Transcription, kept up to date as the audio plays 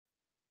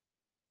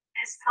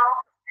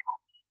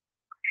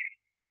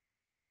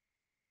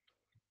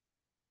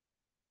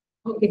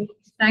Okay,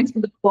 thanks for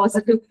the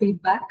positive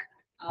feedback.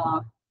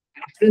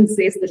 Catherine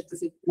says that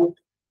this is good.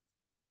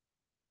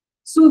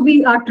 So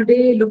we are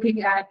today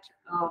looking at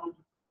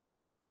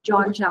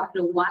John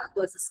chapter 1,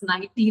 verses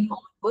 19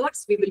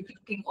 onwards. We will be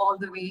looking all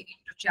the way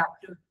into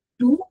chapter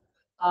 2.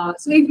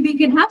 So if we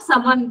can have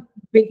someone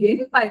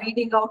begin by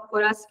reading out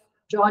for us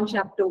John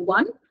chapter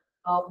 1,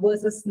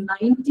 verses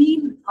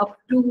 19 up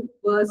to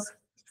verse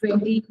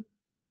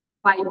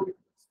 25.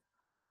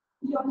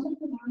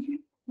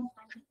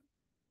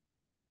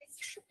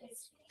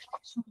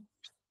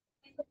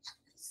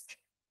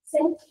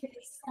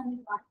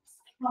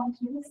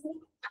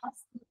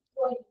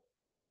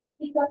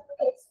 He got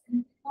placed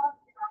in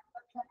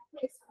the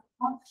place of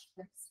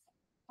consciousness,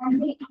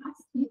 and they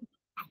asked him,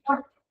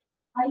 "What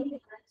are you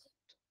writing?"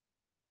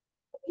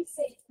 He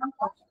said,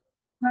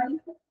 "Writing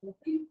the book,"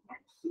 and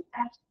he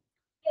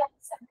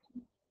answered,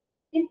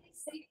 "Did they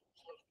say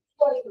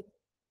for you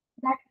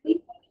that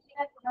people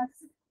hear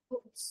us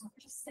books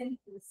to say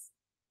this?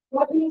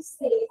 What do you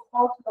say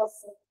about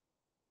yourself?"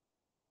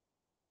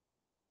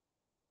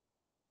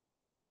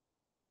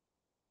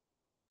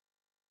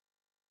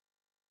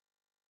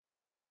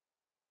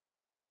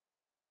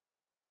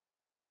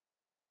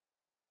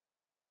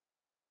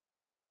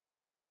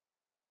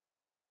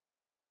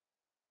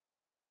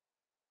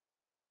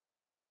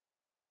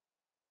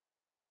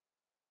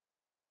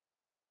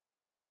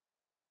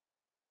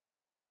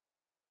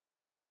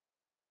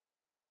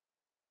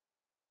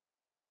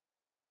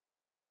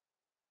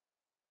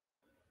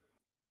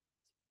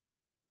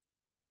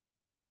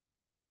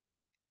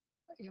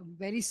 I'm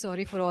very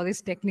sorry for all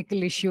these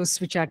technical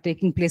issues which are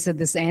taking place at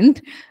this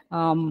end.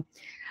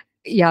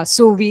 Yeah,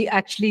 so we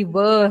actually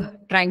were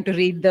trying to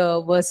read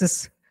the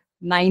verses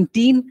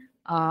 19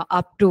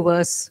 up to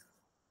verse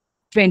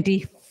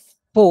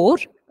 24,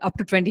 up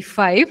to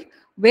 25,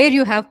 where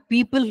you have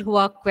people who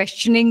are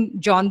questioning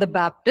John the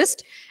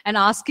Baptist and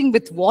asking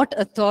with what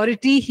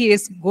authority he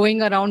is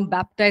going around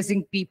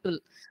baptizing people.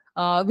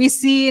 We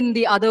see in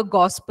the other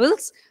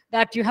Gospels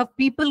that you have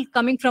people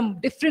coming from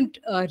different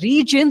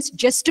regions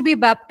just to be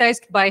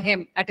baptized by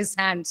him at his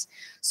hands.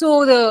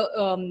 So the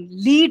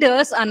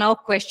leaders are now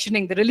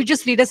questioning, the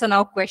religious leaders are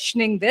now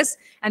questioning this,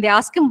 and they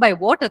ask him, by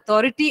what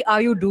authority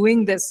are you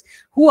doing this?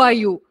 Who are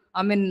you?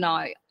 I mean,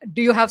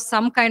 do you have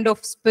some kind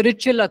of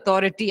spiritual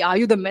authority? Are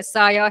you the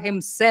Messiah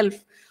himself?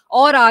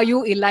 Or are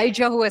you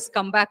Elijah who has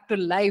come back to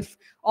life?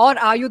 Or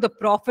are you the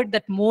prophet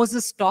that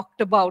Moses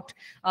talked about?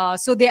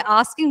 So they're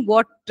asking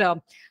what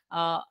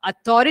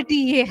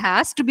authority he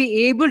has to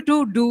be able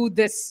to do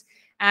this.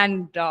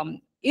 And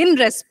in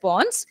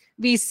response,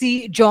 we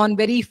see John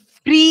very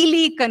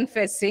freely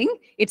confessing.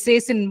 It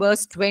says in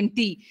verse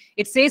 20,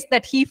 it says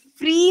that he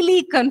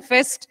freely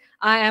confessed,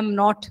 "I am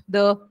not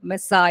the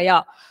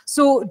Messiah."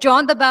 So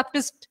John the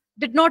Baptist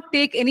did not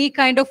take any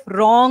kind of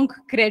wrong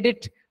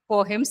credit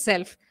for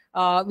himself.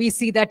 We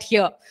see that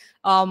here.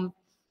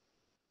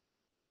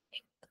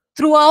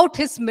 Throughout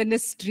his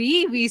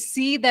ministry, we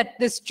see that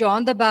this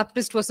John the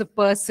Baptist was a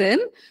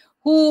person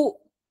who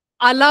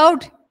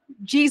allowed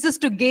Jesus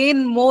to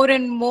gain more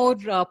and more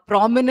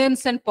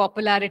prominence and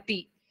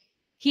popularity.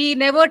 He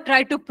never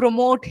tried to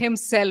promote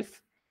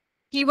himself.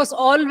 He was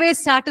always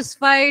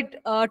satisfied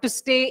to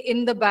stay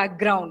in the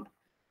background.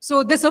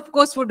 So this, of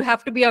course, would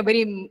have to be a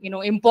very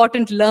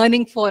important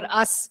learning for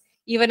us,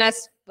 even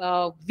as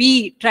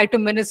we try to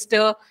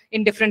minister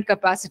in different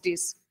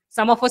capacities.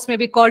 Some of us may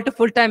be called to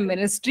full-time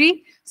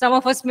ministry. Some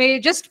of us may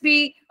just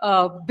be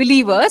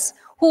believers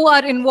who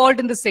are involved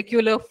in the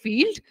secular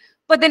field.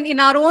 But then in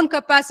our own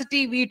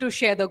capacity, we too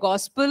share the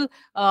gospel.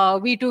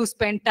 We too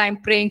spend time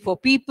praying for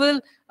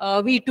people.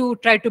 We too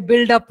try to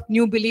build up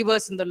new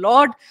believers in the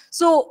Lord.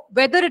 So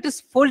whether it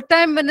is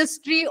full-time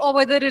ministry or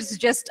whether it's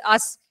just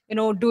us,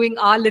 doing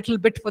our little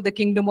bit for the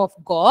kingdom of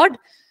God,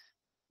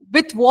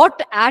 with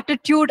what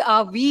attitude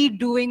are we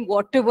doing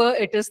whatever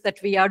it is that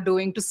we are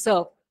doing to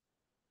serve?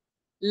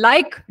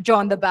 Like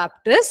John the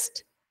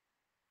Baptist,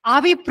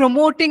 are we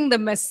promoting the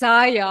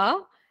Messiah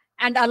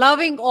and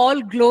allowing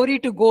all glory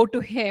to go to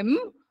him?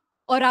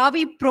 Or are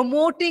we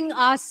promoting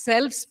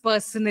ourselves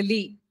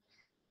personally?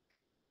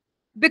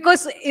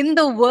 Because in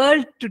the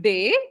world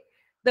today,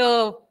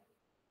 the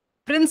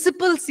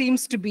principle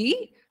seems to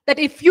be that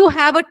if you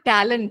have a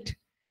talent,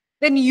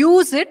 then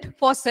use it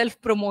for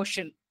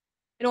self-promotion.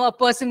 A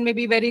person may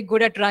be very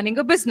good at running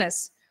a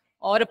business,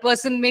 or a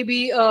person may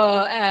be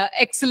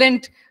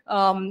excellent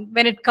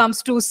when it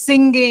comes to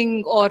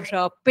singing or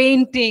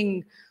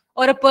painting,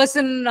 or a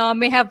person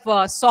may have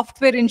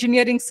software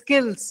engineering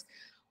skills.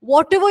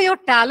 Whatever your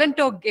talent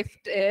or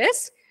gift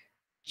is,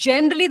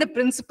 generally the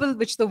principle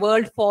which the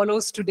world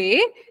follows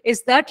today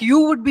is that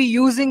you would be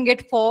using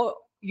it for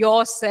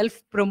your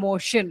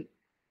self-promotion.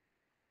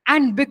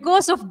 And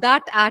because of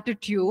that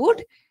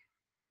attitude,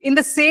 in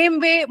the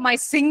same way, my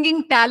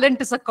singing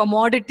talent is a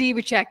commodity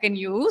which I can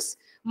use.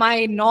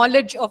 My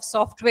knowledge of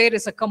software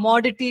is a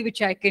commodity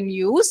which I can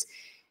use.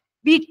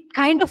 We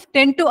kind of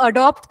tend to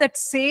adopt that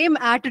same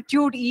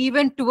attitude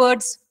even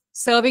towards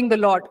serving the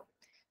Lord.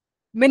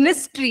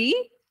 ministry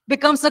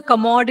becomes a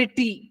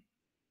commodity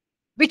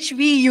which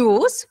we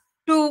use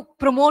to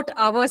promote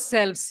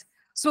ourselves.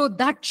 So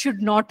that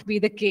should not be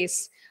the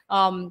case.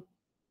 To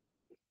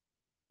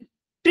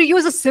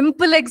use a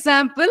simple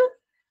example,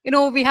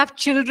 we have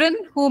children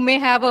who may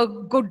have a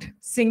good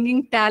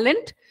singing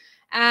talent,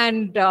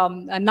 and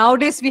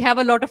nowadays we have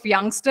a lot of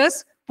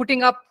youngsters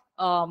putting up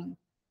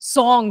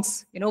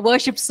songs,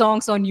 worship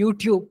songs on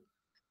YouTube,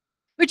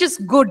 which is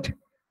good.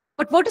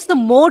 But what is the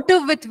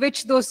motive with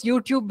which those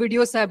YouTube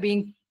videos are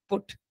being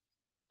put?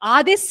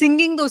 Are they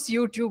singing those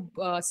YouTube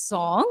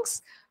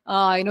songs,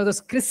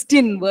 those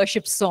Christian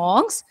worship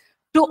songs,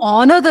 to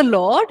honor the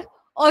Lord,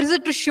 or is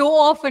it to show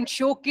off and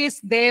showcase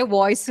their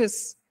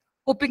voices,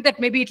 hoping that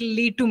maybe it will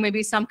lead to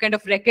maybe some kind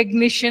of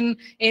recognition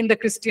in the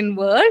Christian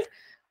world?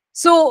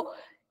 So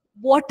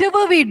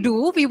whatever we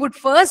do, we would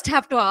first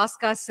have to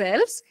ask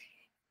ourselves,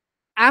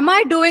 am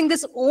I doing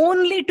this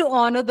only to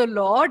honor the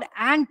Lord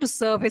and to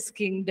serve his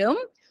kingdom?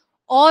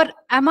 Or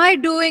am I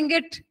doing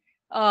it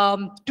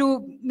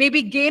to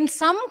maybe gain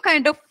some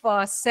kind of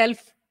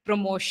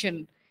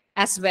self-promotion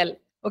as well?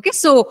 Okay,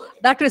 so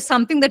that is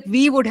something that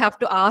we would have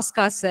to ask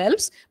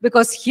ourselves,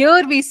 because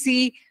here we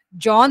see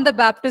John the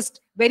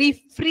Baptist very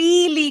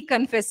freely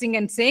confessing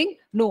and saying,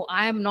 no,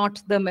 I am not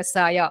the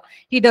Messiah.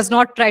 He does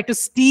not try to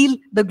steal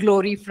the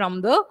glory from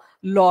the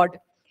Lord.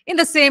 In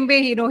the same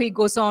way, he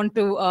goes on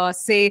to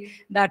say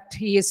that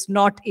he is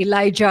not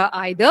Elijah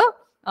either,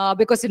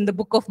 because in the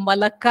book of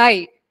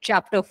Malachi,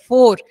 chapter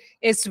 4,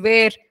 is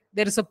where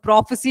there is a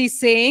prophecy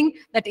saying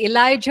that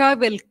Elijah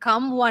will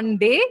come one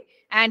day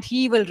and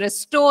he will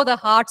restore the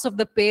hearts of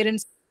the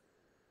parents.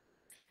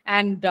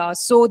 And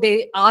so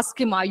they ask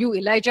him, are you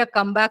Elijah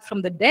come back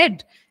from the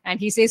dead? And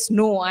he says,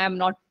 no, I am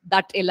not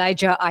that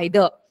Elijah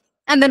either.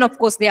 And then, of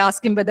course, they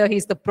ask him whether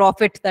he's the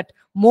prophet that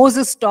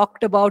Moses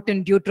talked about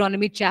in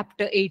Deuteronomy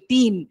chapter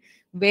 18,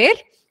 where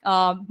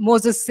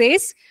Moses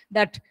says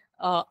that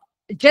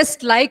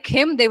just like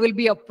him, there will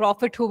be a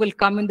prophet who will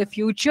come in the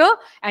future,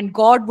 and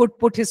God would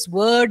put his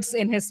words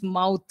in his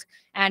mouth.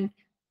 And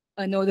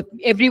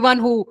everyone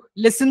who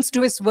listens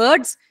to his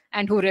words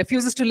and who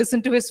refuses to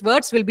listen to his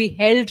words will be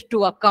held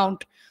to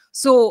account.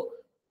 So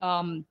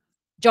John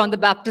the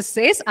Baptist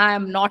says, I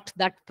am not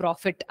that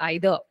prophet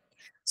either.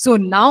 So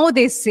now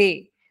they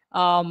say,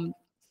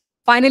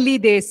 finally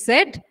they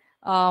said,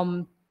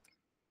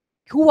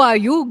 who are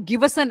you?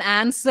 Give us an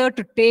answer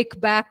to take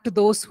back to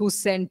those who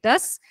sent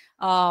us.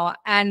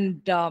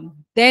 And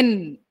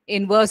then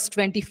in verse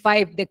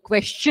 25, they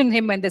question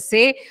him and they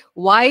say,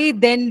 why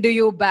then do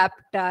you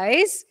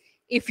baptize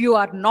if you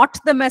are not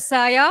the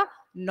Messiah,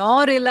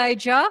 nor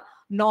Elijah,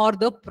 nor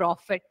the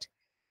prophet?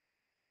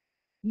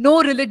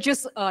 No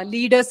religious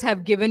leaders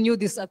have given you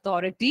this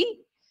authority.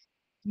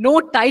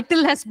 No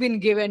title has been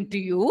given to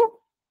you.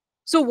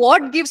 So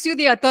what gives you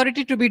the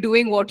authority to be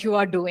doing what you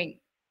are doing?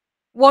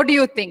 What do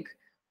you think?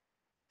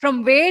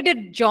 From where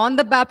did John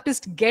the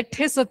Baptist get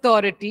his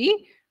authority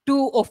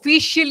to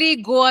officially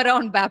go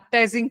around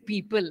baptizing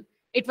people?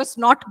 It was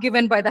not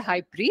given by the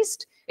high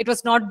priest. It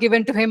was not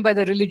given to him by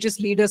the religious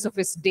leaders of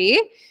his day.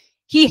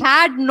 He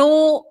had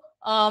no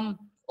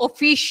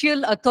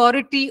official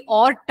authority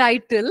or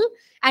title,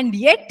 and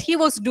yet he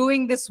was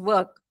doing this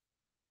work.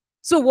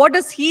 So what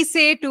does he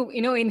say to,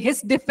 in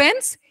his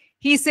defense?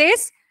 He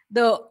says,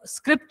 the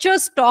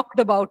scriptures talked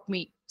about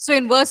me. So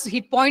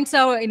he points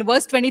out in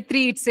verse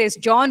 23, it says,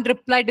 John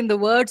replied in the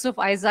words of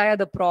Isaiah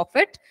the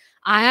prophet,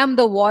 I am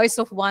the voice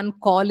of one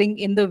calling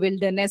in the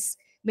wilderness,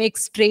 make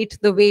straight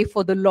the way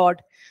for the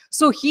Lord.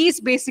 So he's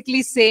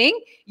basically saying,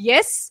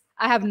 yes,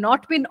 I have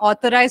not been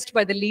authorized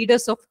by the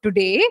leaders of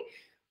today,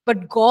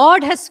 but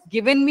God has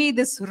given me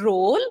this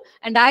role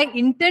and I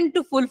intend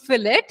to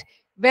fulfill it,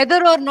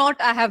 whether or not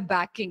I have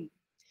backing.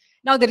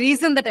 Now, the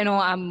reason that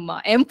I'm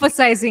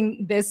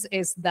emphasizing this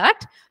is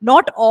that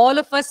not all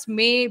of us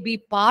may be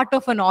part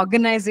of an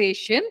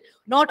organization.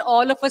 Not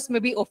all of us may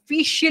be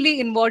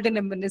officially involved in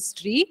a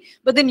ministry,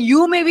 but then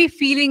you may be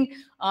feeling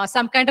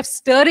some kind of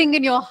stirring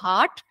in your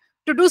heart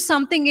to do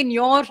something in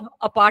your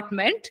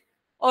apartment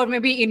or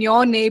maybe in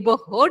your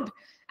neighborhood.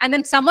 And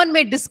then someone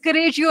may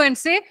discourage you and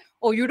say,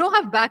 oh, you don't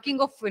have backing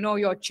of,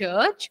 your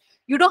church.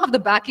 You don't have the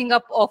backing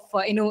up of,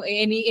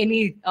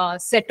 any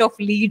set of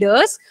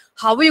leaders.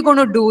 How are you going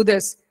to do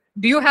this?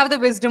 Do you have the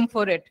wisdom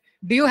for it?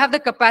 Do you have the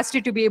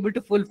capacity to be able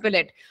to fulfill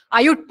it?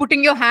 Are you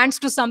putting your hands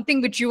to something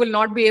which you will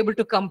not be able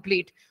to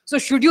complete? So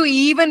should you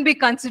even be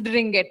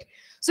considering it?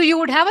 So you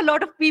would have a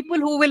lot of people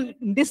who will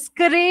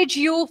discourage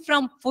you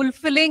from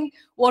fulfilling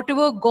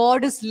whatever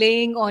God is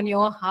laying on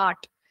your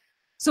heart.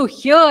 So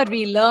here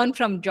we learn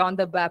from John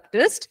the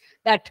Baptist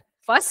that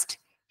first,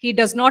 he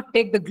does not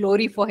take the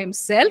glory for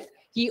himself.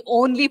 He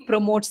only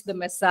promotes the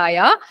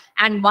Messiah.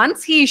 And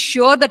once he is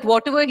sure that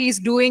whatever he's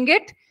doing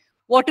it,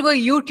 whatever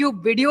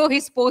YouTube video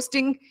he's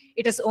posting,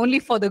 it is only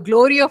for the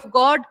glory of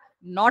God,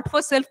 not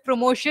for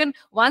self-promotion.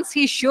 Once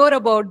he's sure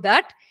about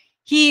that,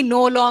 he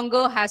no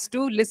longer has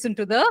to listen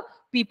to the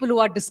people who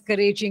are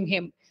discouraging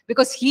him,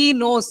 because he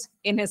knows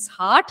in his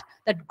heart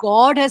that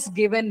God has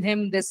given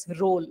him this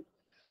role.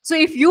 So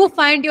if you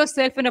find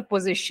yourself in a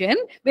position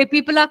where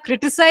people are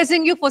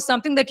criticizing you for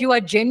something that you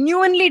are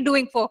genuinely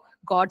doing for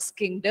God's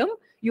kingdom,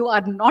 you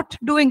are not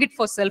doing it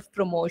for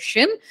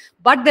self-promotion,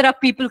 but there are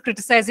people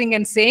criticizing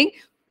and saying,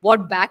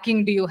 what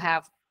backing do you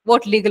have?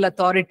 What legal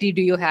authority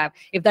do you have?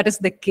 If that is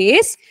the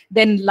case,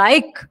 then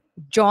like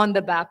John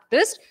the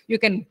Baptist, you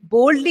can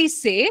boldly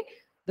say,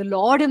 the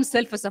Lord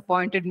himself has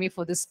appointed me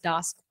for this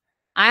task.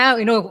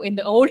 In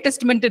the Old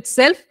Testament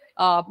itself,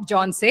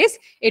 John says,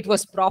 it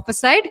was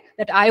prophesied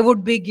that I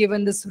would be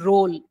given this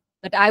role,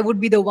 that I would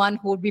be the one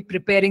who would be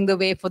preparing the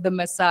way for the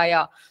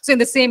Messiah. So in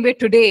the same way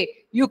today,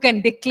 you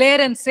can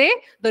declare and say,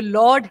 the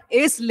Lord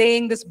is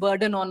laying this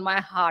burden on my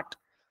heart.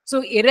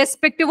 So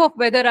irrespective of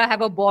whether I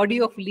have a body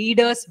of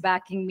leaders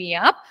backing me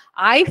up,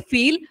 I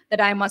feel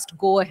that I must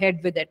go ahead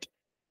with it.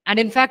 And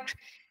in fact,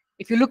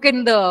 if you look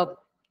in the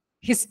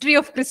history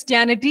of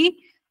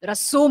Christianity, there are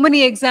so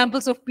many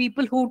examples of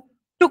people who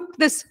took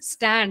this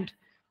stand.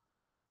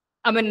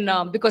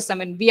 Because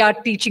we are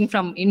teaching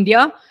from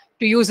India.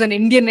 To use an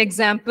Indian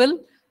example,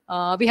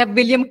 we have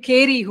William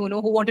Carey, who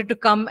wanted to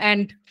come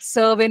and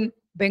serve in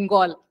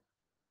Bengal.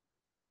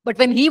 But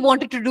when he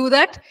wanted to do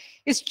that,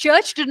 his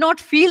church did not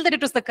feel that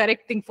it was the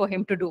correct thing for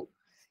him to do.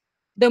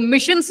 The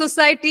mission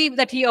society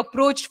that he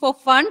approached for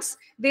funds,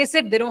 they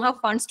said they don't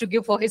have funds to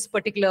give for his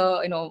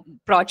particular,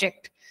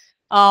 project.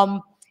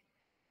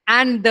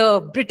 And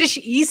the British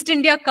East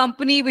India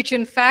Company, which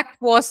in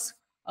fact was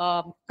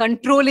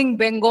controlling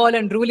Bengal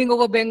and ruling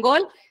over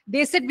Bengal,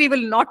 they said, we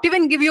will not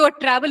even give you a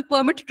travel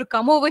permit to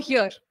come over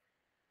here.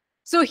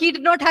 So he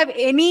did not have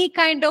any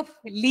kind of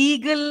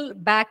legal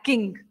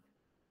backing.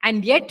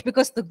 And yet,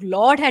 because the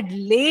Lord had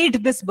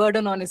laid this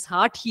burden on his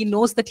heart, he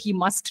knows that he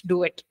must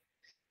do it.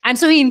 And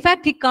so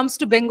he comes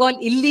to Bengal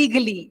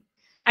illegally.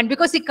 And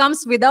because he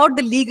comes without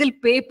the legal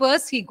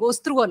papers, he goes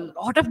through a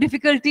lot of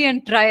difficulty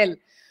and trial.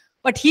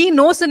 But he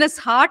knows in his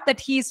heart that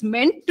he is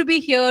meant to be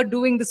here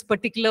doing this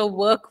particular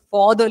work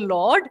for the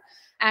Lord.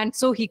 And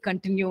so he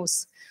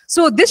continues.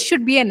 So this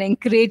should be an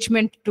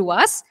encouragement to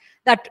us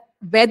that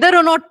whether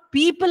or not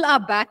people are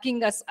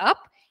backing us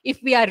up,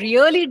 if we are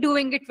really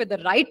doing it with the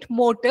right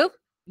motive,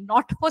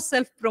 not for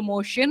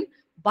self-promotion,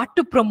 but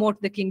to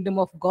promote the kingdom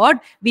of God,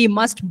 we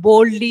must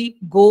boldly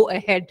go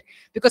ahead.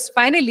 Because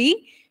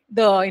finally,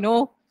 the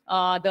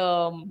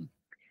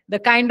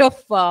kind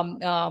of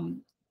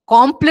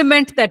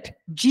compliment that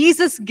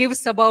Jesus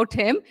gives about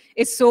him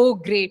is so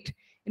great.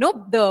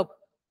 The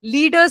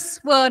leaders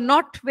were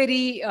not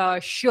very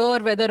sure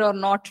whether or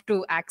not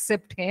to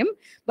accept him,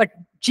 but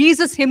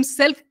Jesus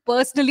himself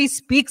personally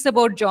speaks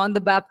about John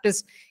the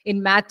Baptist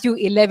in Matthew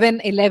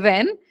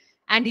 11:11.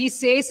 And he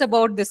says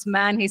about this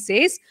man, he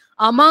says,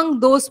 among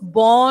those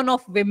born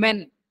of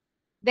women,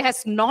 there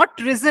has not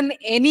risen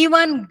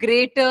anyone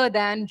greater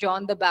than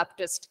John the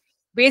Baptist.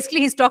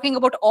 Basically, he's talking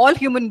about all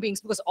human beings,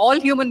 because all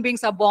human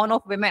beings are born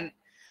of women.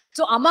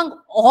 So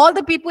among all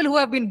the people who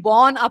have been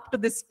born up to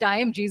this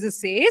time, Jesus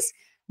says,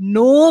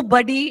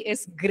 nobody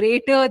is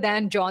greater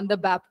than John the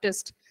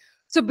Baptist.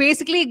 So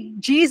basically,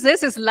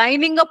 Jesus is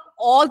lining up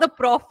all the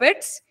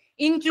prophets,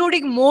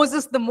 including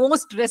Moses, the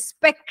most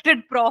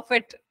respected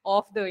prophet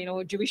of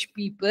the Jewish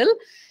people.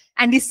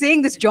 And he's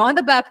saying this John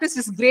the Baptist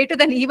is greater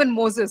than even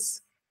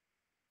Moses.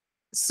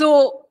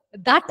 So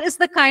that is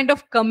the kind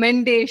of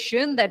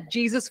commendation that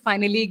Jesus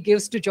finally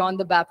gives to John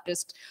the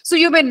Baptist. So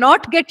you may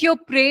not get your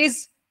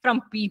praise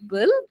from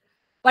people,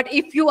 but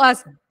if you are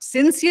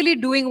sincerely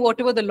doing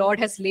whatever the Lord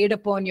has laid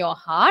upon your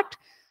heart,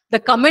 the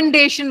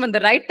commendation, when the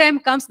right time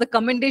comes, the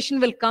commendation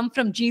will come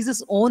from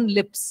Jesus' own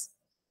lips.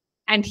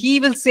 And he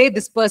will say,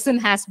 this person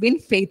has been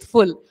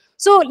faithful.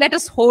 So let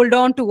us hold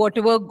on to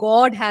whatever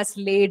God has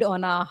laid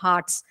on our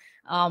hearts.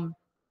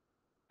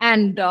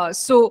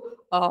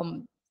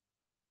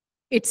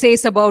 It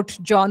says about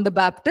John the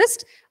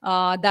Baptist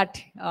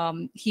that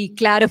he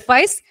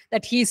clarifies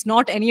that he is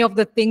not any of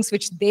the things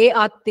which they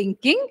are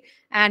thinking.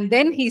 And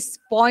then he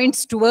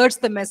points towards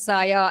the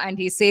Messiah and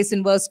he says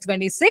in verse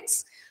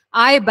 26,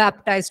 I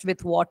baptized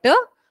with water,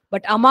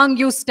 but among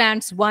you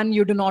stands one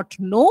you do not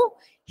know.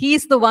 He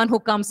is the one who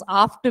comes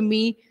after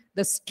me,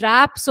 the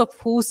straps of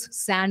whose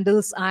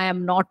sandals I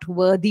am not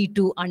worthy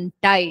to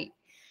untie.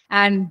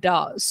 And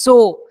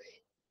so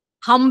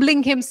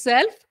humbling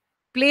himself,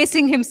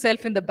 placing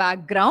himself in the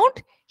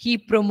background, he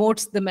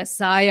promotes the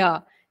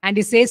Messiah. And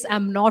he says,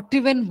 I'm not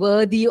even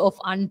worthy of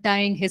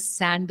untying his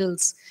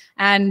sandals.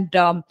 And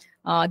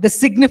the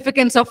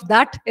significance of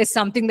that is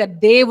something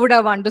that they would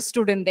have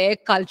understood in their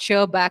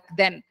culture back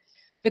then,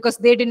 because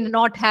they did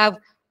not have,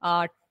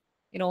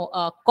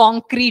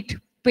 concrete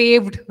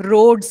paved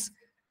roads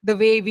the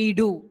way we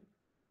do.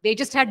 They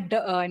just had,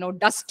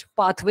 dust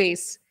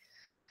pathways.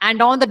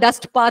 And on the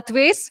dust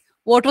pathways,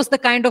 what was the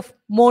kind of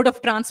mode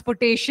of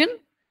transportation?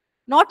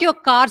 Not your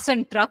cars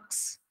and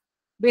trucks,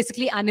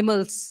 basically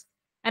animals.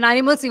 And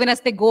animals, even as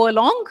they go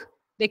along,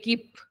 they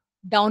keep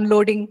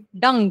downloading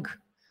dung.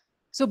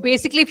 So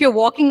basically, if you're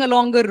walking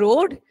along a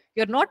road,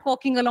 you're not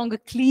walking along a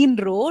clean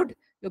road.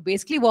 You're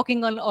basically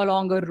walking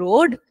along a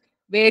road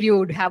where you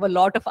would have a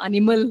lot of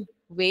animal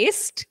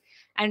waste,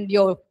 and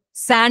your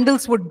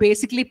sandals would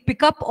basically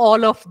pick up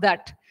all of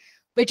that,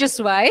 which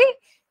is why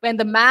when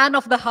the man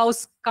of the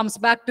house comes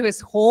back to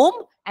his home,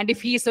 and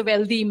if he is a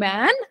wealthy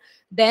man,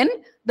 then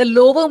the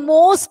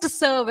lowermost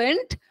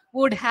servant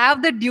would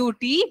have the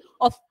duty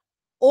of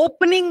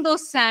opening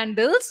those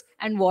sandals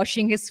and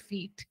washing his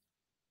feet.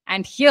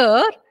 And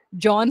here,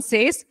 John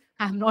says,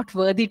 I'm not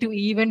worthy to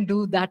even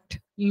do that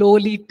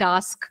lowly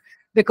task,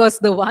 because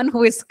the one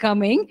who is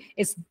coming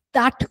is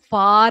that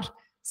far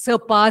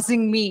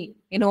surpassing me,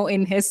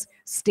 in his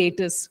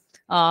status.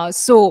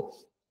 So,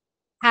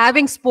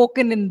 having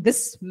spoken in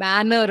this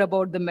manner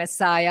about the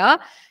Messiah,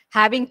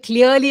 having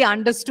clearly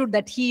understood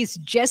that he is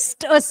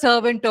just a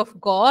servant of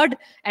God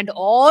and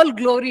all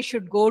glory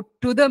should go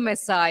to the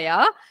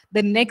Messiah,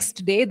 the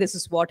next day, this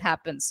is what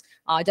happens.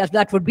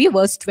 That would be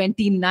verse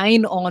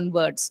 29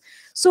 onwards.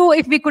 So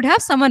if we could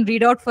have someone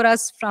read out for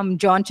us from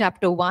John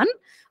chapter 1,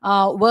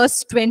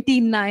 verse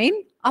 29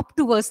 up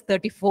to verse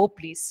 34,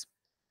 please.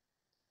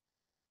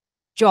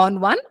 John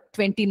 1,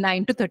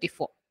 29 to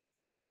 34.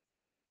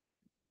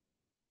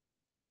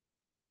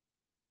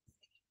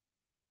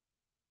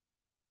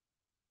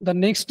 The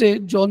next day,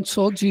 John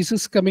saw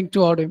Jesus coming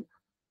toward him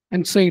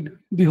and said,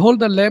 Behold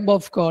the Lamb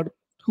of God,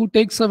 who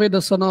takes away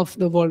the sin of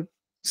the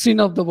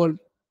world.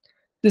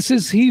 This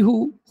is he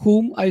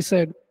whom I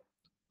said,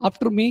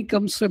 After me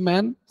comes a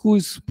man who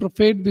is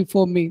preferred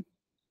before me,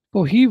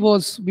 for he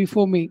was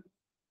before me.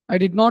 I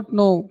did not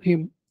know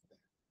him,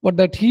 but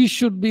that he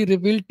should be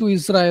revealed to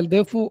Israel.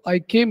 Therefore I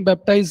came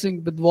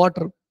baptizing with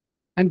water.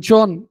 And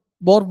John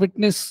bore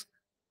witness,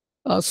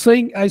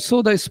 saying, I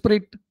saw the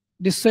Spirit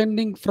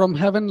descending from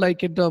heaven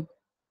like a dove,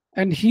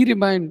 and he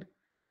remained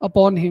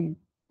upon him.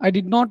 I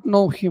did not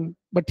know him,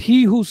 but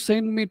he who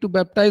sent me to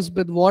baptize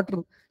with water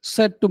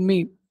said to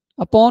me,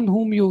 Upon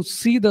whom you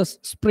see the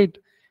Spirit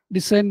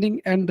descending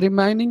and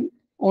remaining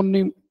on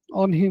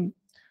him,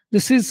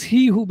 this is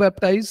he who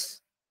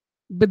baptizes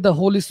with the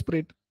Holy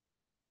Spirit.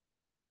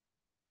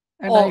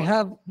 And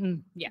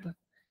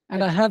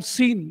I have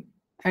seen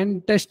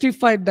and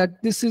testified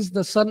that this is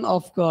the Son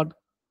of God.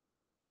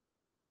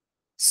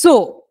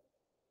 So,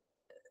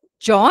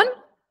 John,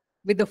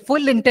 with the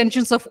full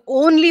intentions of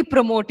only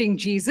promoting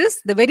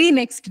Jesus, the very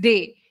next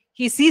day,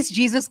 he sees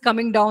Jesus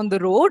coming down the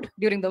road,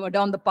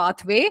 down the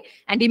pathway,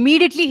 and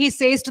immediately he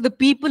says to the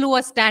people who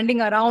are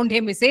standing around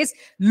him, he says,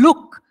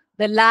 Look,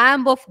 the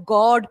Lamb of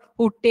God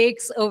who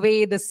takes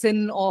away the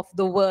sin of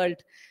the world.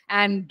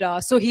 And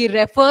so he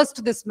refers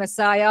to this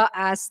Messiah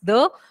as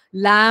the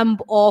Lamb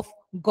of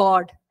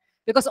God,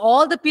 because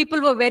all the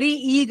people were very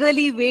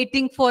eagerly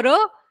waiting for a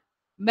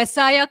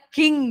Messiah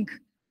king,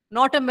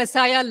 not a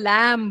Messiah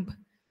lamb.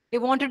 They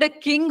wanted a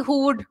king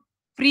who would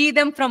free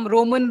them from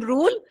Roman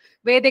rule,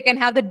 where they can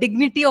have the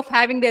dignity of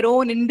having their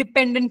own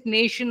independent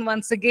nation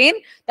once again.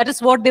 That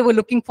is what they were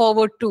looking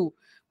forward to.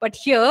 But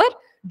here,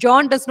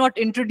 John does not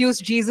introduce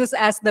Jesus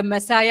as the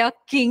Messiah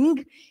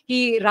king.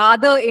 He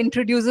rather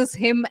introduces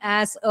him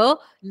as a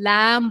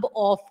Lamb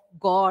of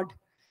God.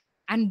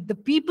 And the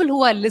people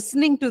who are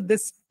listening to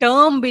this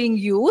term being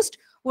used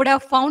would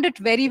have found it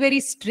very, very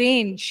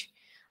strange.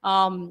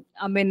 The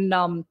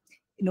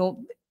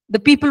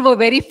people were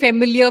very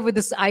familiar with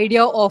this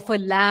idea of a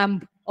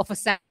lamb,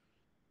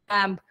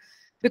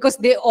 because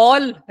they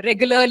all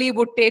regularly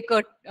would take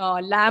a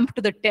lamb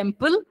to the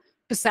temple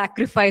to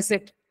sacrifice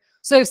it.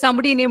 So if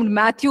somebody named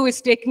Matthew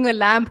is taking a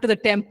lamb to the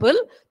temple,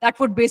 that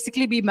would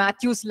basically be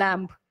Matthew's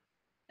lamb.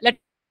 Let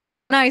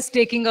Hannah is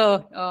taking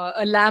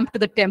a lamb to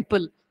the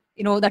temple,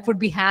 that would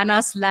be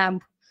Hannah's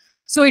lamb.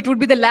 So it would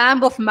be the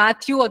lamb of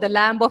Matthew or the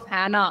lamb of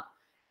Hannah.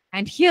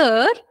 And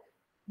here,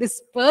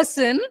 this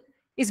person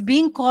is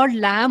being called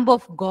Lamb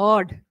of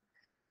God.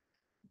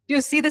 Do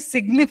you see the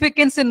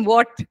significance in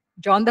what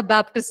John the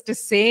Baptist is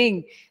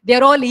saying?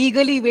 They're all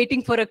eagerly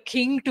waiting for a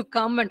king to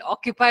come and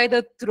occupy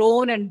the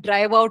throne and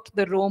drive out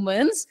the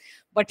Romans.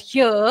 But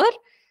here,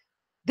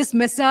 this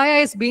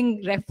Messiah is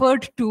being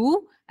referred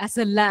to as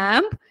a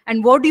lamb.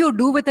 And what do you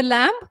do with a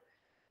lamb?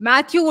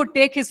 Matthew would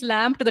take his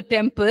lamb to the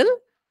temple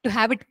to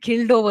have it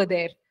killed over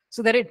there,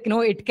 so that it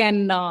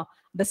can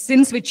the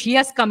sins which he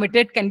has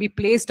committed can be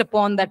placed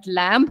upon that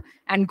lamb,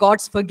 and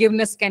God's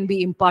forgiveness can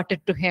be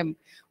imparted to him.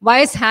 Why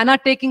is Hannah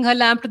taking her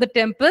lamb to the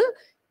temple?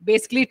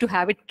 Basically to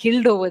have it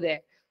killed over there,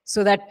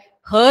 so that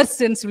her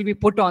sins will be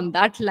put on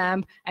that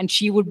lamb and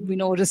she would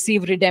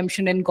receive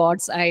redemption in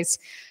God's eyes.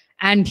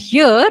 And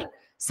here,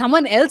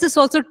 someone else is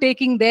also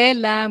taking their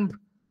lamb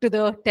to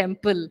the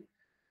temple,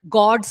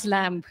 God's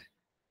lamb.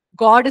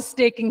 God is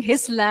taking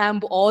his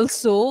lamb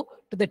also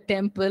to the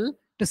temple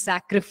to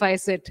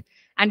sacrifice it.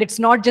 And it's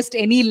not just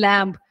any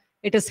lamb,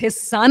 it is his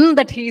son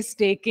that he is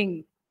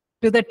taking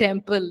to the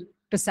temple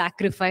to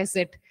sacrifice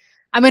it.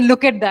 I mean,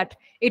 look at that.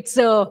 It's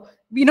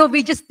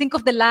we just think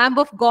of the Lamb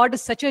of God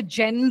as such a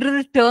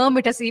general term.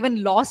 It has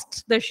even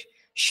lost the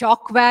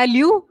shock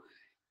value.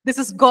 This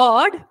is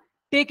God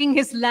taking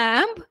his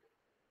lamb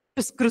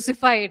to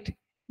crucify it.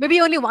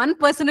 Maybe only one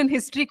person in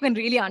history can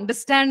really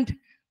understand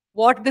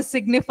what this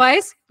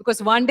signifies,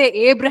 because one day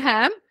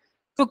Abraham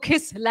took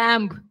his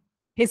lamb,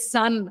 his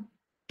son,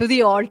 to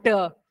the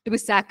altar to be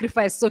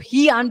sacrificed. So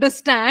he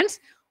understands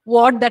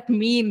what that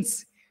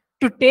means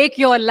to take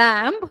your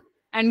lamb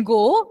and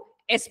go,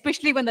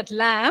 especially when that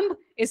lamb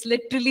is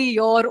literally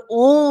your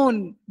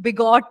own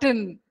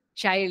begotten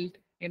child,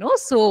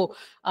 So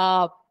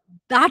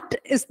that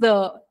is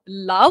the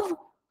love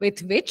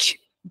with which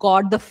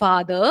God the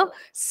Father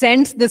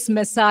sends this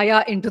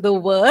Messiah into the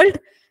world.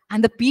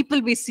 And the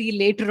people we see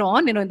later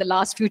on, in the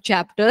last few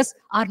chapters,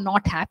 are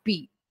not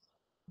happy.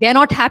 They're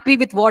not happy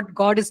with what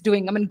God is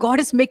doing. I mean, God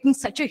is making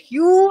such a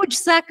huge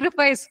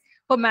sacrifice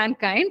for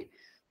mankind.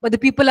 But the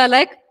people are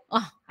like,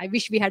 oh, I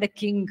wish we had a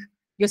king.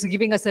 You're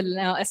giving us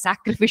a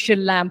sacrificial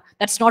lamb.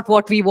 That's not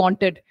what we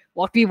wanted.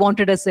 What we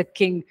wanted as a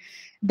king.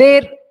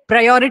 Their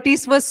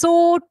priorities were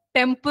so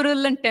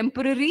temporal and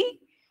temporary.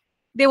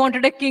 They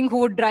wanted a king who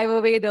would drive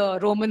away the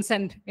Romans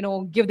and,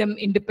 give them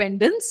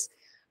independence.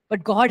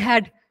 But God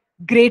had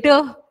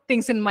greater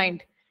things in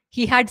mind.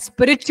 He had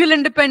spiritual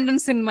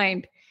independence in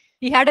mind.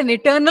 He had an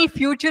eternal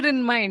future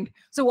in mind.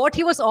 So what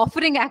he was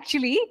offering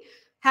actually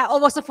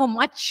was of a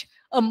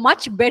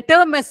much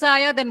better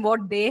Messiah than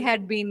what they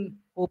had been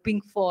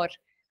hoping for.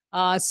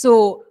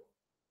 So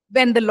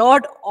when the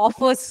Lord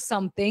offers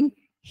something,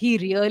 he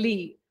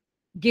really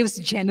gives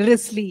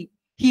generously.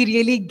 He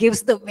really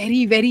gives the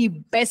very, very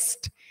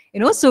best.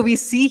 So we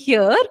see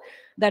here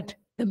that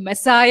the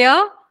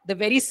Messiah, the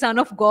very Son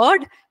of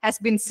God, has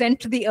been sent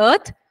to the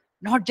earth,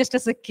 not just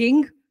as a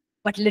king,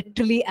 but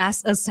literally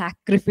as a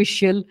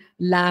sacrificial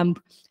lamb.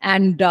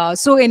 And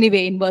so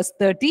anyway, in verse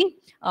 30,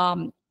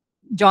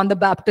 John the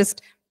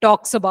Baptist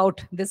talks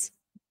about this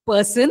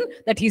person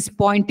that he's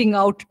pointing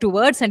out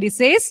towards. And he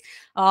says,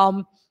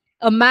 a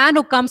man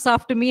who comes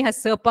after me has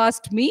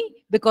surpassed me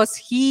because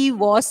he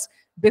was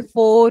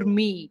before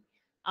me.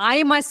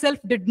 I myself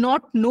did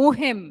not know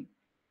him.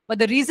 But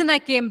the reason I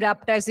came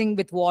baptizing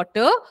with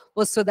water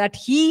was so that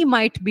he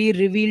might be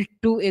revealed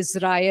to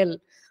Israel.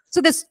 So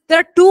there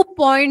are 2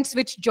 points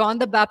which John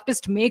the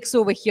Baptist makes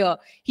over here.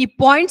 He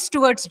points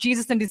towards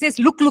Jesus and he says,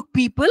 look,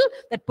 people,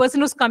 that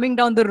person who's coming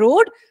down the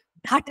road,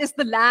 that is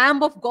the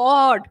Lamb of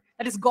God.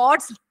 That is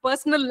God's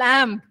personal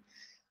lamb.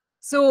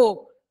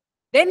 So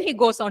then he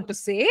goes on to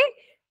say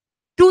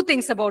 2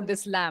 things about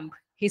this lamb.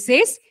 He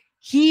says,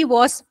 he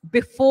was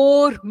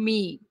before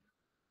me.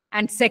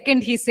 And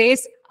second, he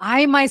says,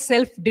 I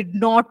myself did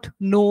not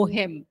know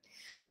him.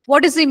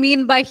 What does he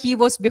mean by he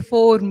was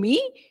before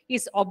me?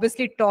 He's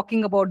obviously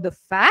talking about the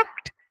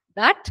fact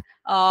that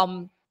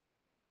the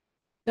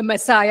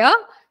Messiah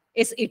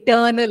is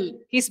eternal.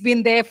 He's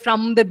been there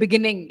from the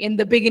beginning. In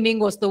the beginning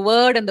was the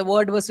Word, and the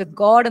Word was with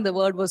God, and the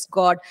Word was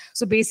God.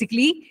 So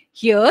basically,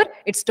 here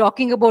it's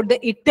talking about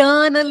the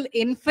eternal,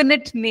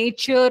 infinite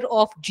nature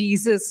of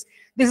Jesus.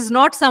 This is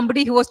not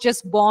somebody who was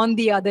just born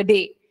the other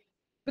day.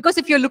 Because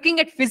if you're looking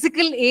at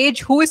physical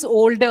age, who is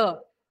older?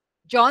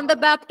 John the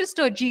Baptist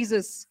or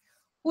Jesus?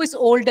 Who is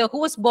older?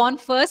 Who was born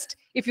first?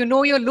 If you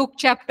know your Luke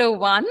chapter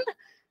 1,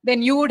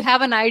 then you would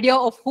have an idea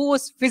of who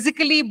was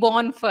physically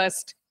born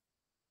first.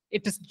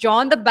 It is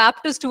John the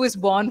Baptist who is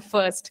born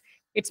first.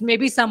 It's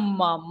maybe some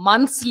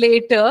months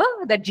later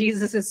that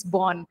Jesus is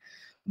born.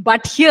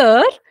 But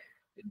here,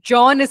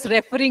 John is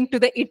referring to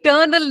the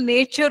eternal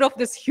nature of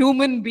this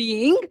human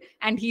being,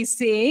 and he's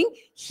saying,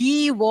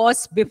 he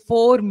was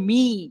before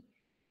me.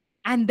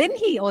 And then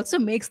he also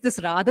makes this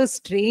rather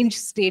strange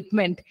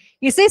statement.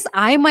 He says,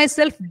 I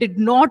myself did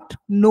not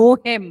know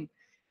him.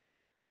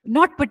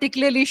 Not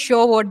particularly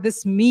sure what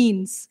this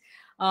means.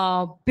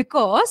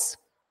 Because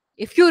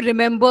if you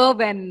remember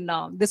when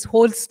this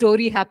whole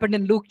story happened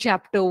in Luke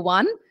chapter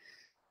 1,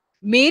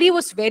 Mary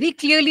was very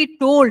clearly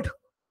told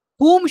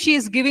whom she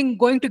is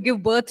going to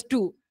give birth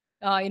to.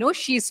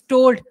 She's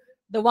told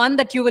the one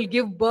that you will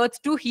give birth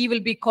to, he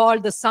will be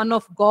called the Son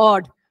of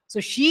God.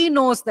 So she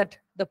knows that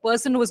the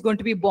person who is going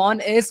to be born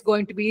is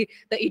going to be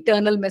the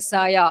eternal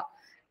Messiah.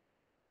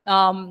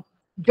 John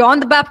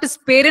the Baptist's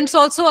parents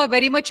also are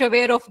very much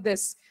aware of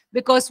this,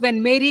 because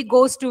when Mary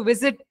goes to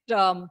visit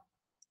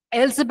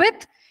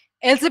Elizabeth,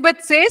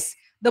 Elizabeth says,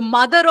 the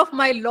mother of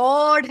my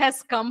Lord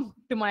has come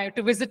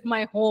to visit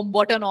my home.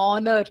 What an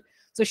honor.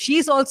 So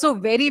she's also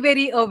very,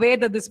 very aware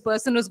that this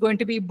person who's going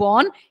to be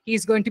born,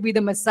 he's going to be the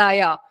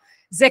Messiah.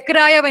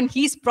 Zechariah, when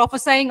he's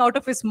prophesying out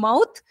of his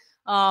mouth,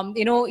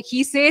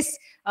 he says,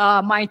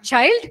 my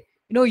child,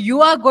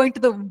 you are going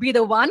to be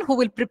the one who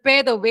will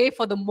prepare the way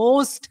for the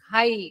Most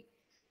High.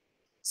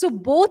 So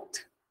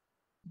both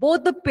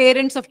the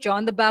parents of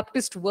John the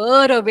Baptist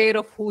were aware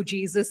of who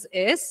Jesus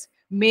is.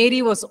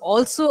 Mary was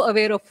also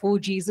aware of who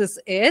Jesus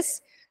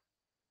is.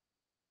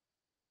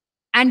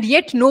 And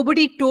yet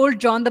nobody told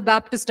John the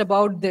Baptist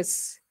about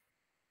this.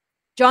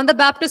 John the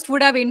Baptist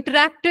would have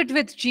interacted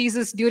with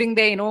Jesus during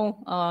their,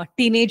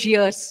 teenage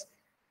years.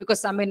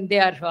 Because,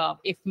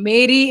 if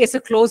Mary is a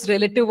close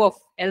relative of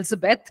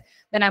Elizabeth,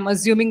 then I'm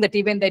assuming that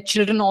even their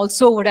children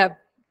also would have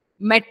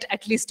met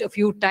at least a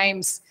few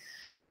times.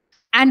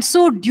 And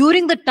so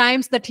during the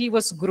times that he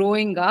was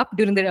growing up,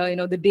 during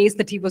the days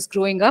that he was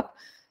growing up,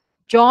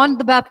 John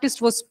the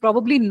Baptist was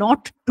probably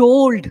not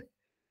told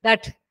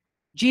that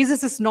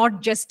Jesus is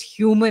not just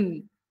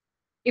human.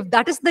 If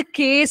that is the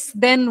case,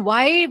 then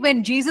why,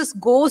 when Jesus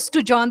goes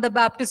to John the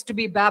Baptist to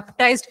be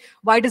baptized,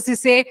 why does he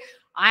say,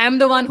 I am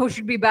the one who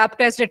should be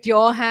baptized at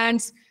your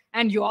hands,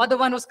 and you're the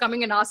one who's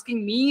coming and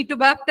asking me to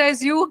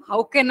baptize you?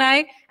 How can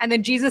I? And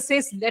then Jesus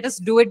says, let us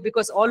do it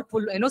because all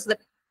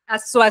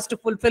so as to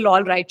fulfill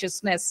all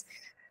righteousness.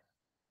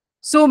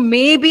 So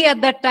maybe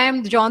at that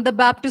time, John the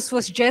Baptist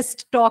was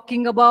just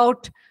talking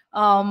about,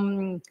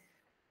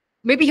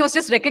 maybe he was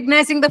just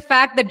recognizing the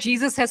fact that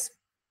Jesus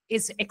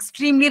is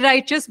extremely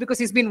righteous because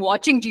he's been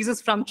watching Jesus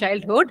from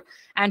childhood.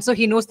 And so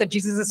he knows that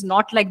Jesus is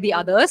not like the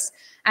others.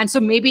 And so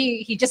maybe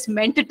he just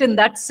meant it in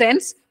that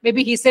sense.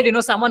 Maybe he said,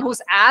 someone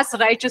who's as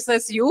righteous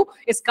as you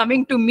is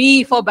coming to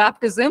me for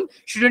baptism.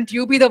 Shouldn't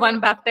you be the one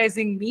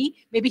baptizing me?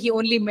 Maybe he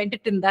only meant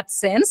it in that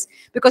sense.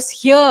 Because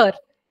here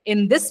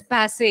in this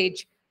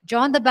passage,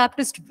 John the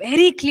Baptist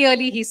very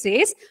clearly, he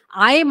says,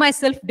 I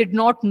myself did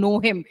not know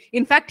him.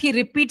 In fact, he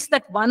repeats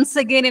that once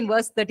again in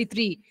verse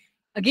 33.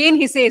 Again,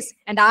 he says,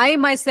 and I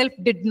myself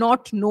did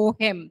not know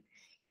him.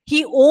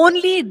 He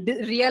only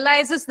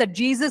realizes that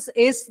Jesus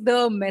is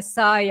the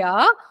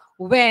Messiah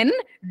when,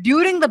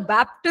 during the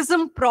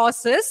baptism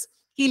process,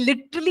 he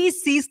literally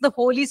sees the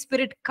Holy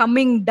Spirit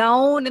coming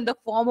down in the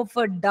form of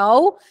a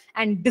dove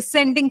and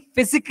descending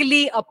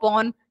physically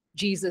upon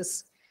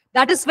Jesus.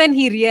 That is when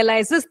he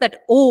realizes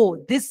that,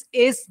 oh, this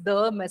is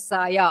the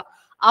Messiah.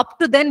 Up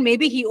to then,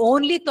 maybe he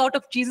only thought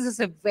of Jesus as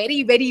a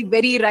very, very,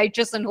 very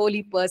righteous and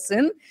holy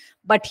person,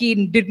 but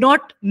he did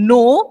not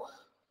know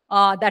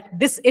that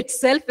this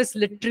itself is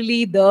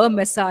literally the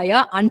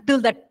Messiah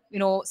until that,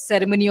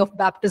 ceremony of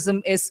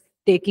baptism is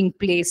taking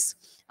place.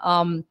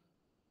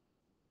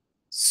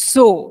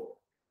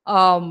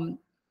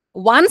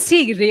 Once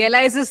he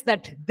realizes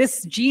that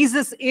this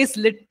Jesus is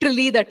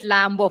literally that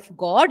Lamb of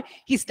God,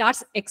 he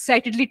starts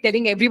excitedly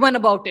telling everyone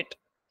about it.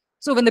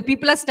 So when the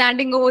people are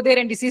standing over there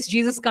and he sees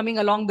Jesus coming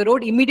along the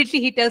road,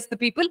 immediately he tells the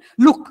people,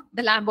 look,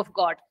 the Lamb of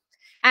God.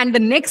 And the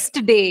next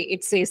day,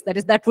 it says,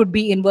 that would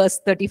be in verse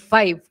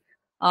 35.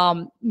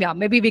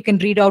 Maybe we can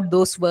read out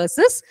those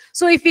verses.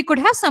 So if we could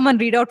have someone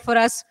read out for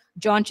us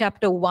John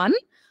chapter 1,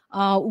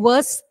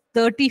 verse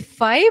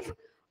 35,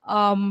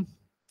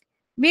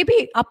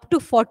 maybe up to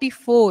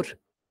 44.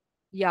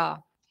 Yeah.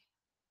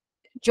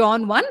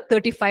 John 1,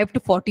 35 to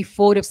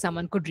 44, if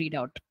someone could read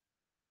out.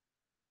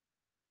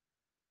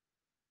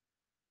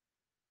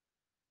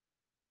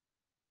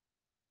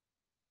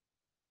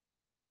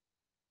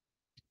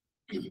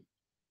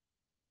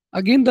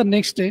 Again, the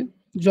next day,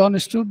 John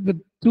stood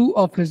with two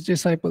of his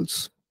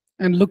disciples,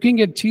 and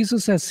looking at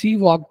Jesus as he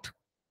walked,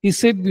 he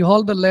said,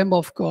 behold the Lamb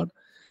of God.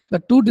 The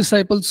two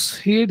disciples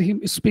heard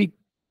him speak,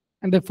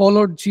 and they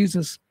followed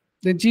Jesus.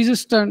 Then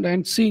Jesus turned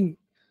and seeing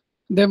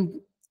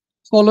them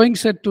following,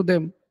 said to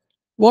them,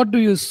 what do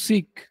you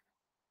seek?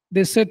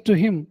 They said to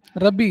him,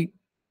 Rabbi,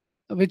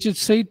 which is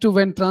said to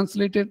when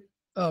translated,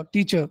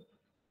 teacher.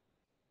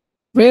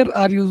 Where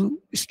are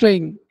you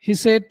staying? He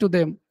said to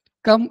them,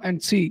 come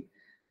and see.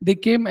 They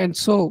came and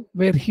saw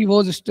where he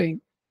was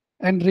staying,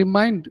 and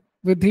remained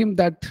with him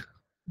that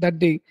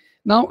day.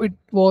 Now it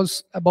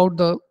was about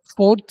the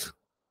 10th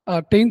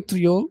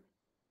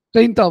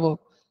hour.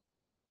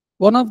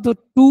 One of the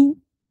two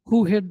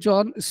who heard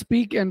John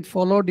speak and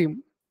followed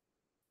him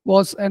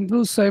was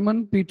Andrew,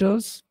 Simon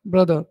Peter's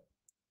brother.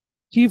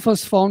 He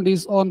first found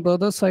his own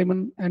brother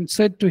Simon and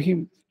said to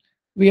him,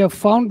 we have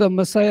found the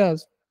Messiah,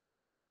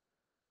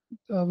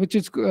 which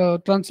is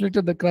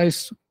translated the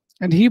Christ.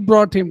 And he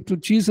brought him to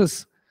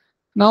Jesus.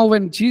 Now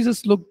when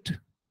Jesus looked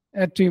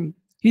at him,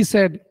 he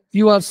said,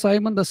 you are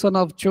Simon the son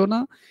of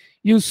Jonah.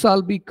 You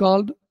shall be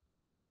called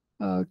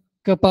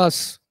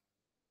Cephas,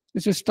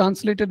 which is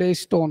translated a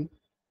stone.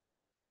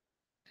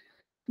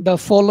 The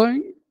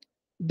following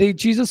day,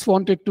 Jesus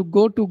wanted to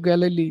go to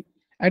Galilee,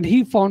 and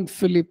he found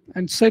Philip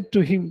and said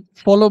to him,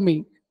 follow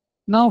me.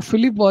 Now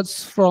Philip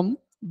was from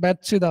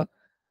Bethsaida,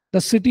 the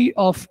city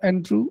of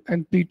Andrew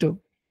and Peter.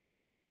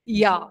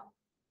 Yeah.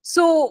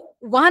 So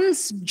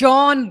once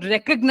John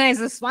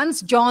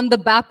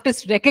the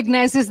Baptist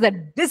recognizes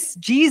that this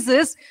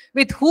Jesus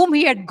with whom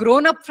he had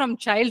grown up from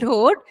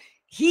childhood,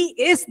 he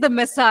is the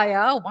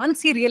Messiah.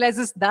 Once he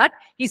realizes that,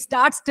 he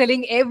starts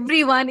telling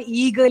everyone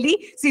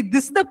eagerly, see,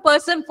 this is the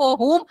person for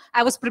whom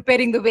I was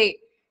preparing the way.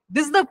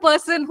 This is the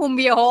person whom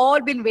we have all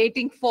been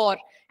waiting for.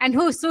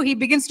 And so he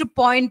begins to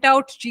point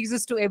out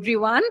Jesus to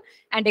everyone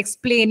and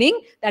explaining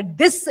that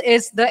this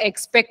is the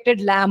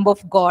expected Lamb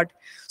of God.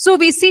 So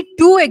we see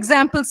two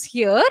examples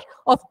here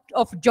of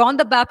John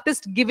the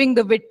Baptist giving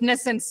the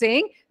witness and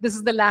saying, this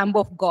is the Lamb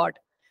of God.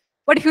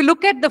 But if you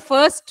look at the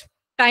first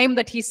time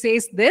that he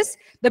says this,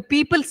 the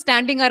people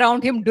standing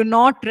around him do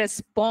not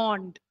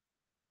respond.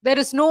 There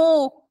is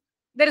no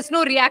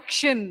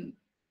reaction.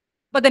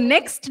 But the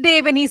next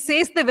day, when he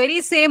says the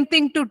very same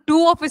thing to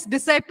two of his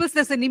disciples,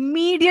 there's an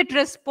immediate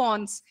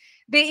response.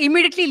 They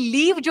immediately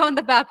leave John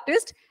the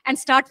Baptist and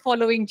start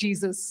following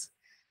Jesus.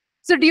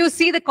 So do you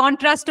see the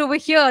contrast over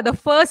here?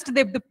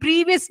 The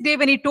previous day,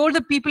 when he told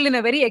the people in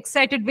a very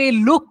excited way,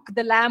 look,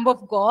 the Lamb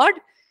of God,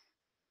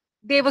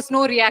 there was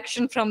no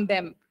reaction from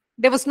them.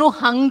 There was no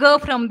hunger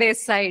from their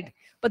side.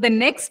 But the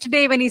next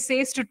day, when he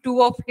says to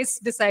two of his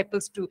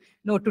disciples, to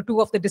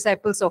two of the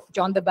disciples of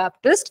John the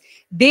Baptist,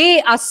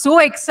 they are so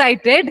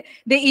excited,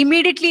 they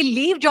immediately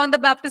leave John the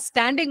Baptist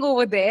standing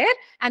over there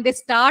and they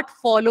start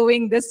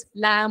following this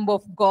Lamb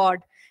of God.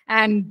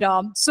 And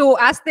so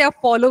as they are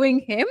following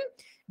him,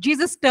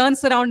 Jesus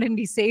turns around and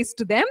he says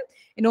to them,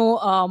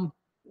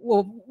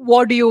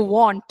 what do you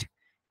want?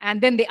 And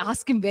then they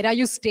ask him, where are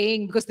you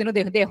staying? Because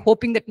they're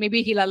hoping that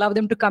maybe he'll allow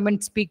them to come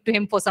and speak to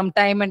him for some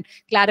time and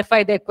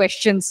clarify their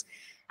questions.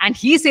 And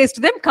he says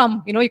to them,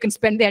 come, you can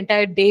spend the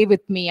entire day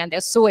with me. And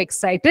they're so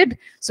excited.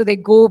 So they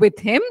go with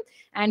him.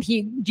 And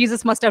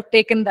Jesus must have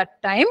taken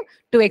that time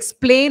to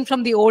explain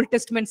from the Old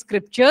Testament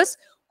scriptures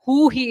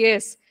who he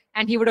is.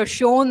 And he would have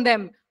shown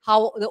them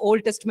how the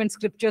Old Testament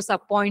scriptures are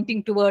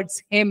pointing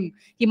towards him.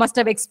 He must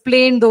have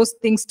explained those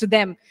things to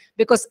them.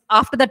 Because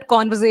after that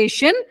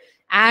conversation,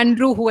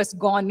 Andrew, who has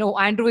gone,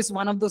 Andrew is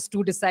one of those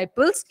two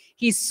disciples.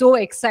 He's so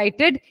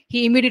excited.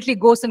 He immediately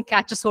goes and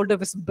catches hold of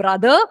his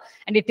brother.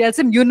 And he tells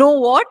him, you know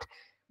what?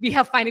 We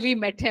have finally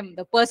met him.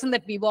 The person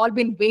that we've all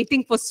been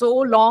waiting for so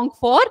long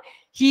for.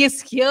 He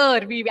is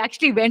here. We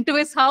actually went to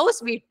his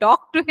house. We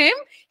talked to him.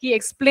 He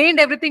explained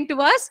everything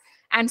to us.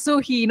 And so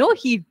he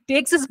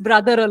takes his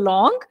brother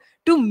along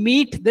to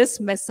meet this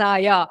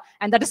Messiah.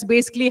 And that is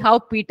basically how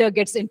Peter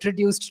gets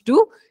introduced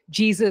to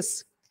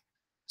Jesus.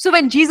 So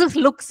when Jesus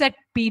looks at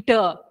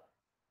Peter,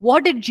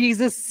 what did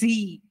Jesus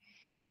see?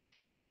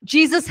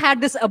 Jesus had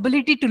this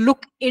ability to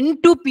look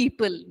into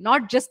people,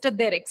 not just at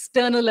their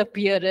external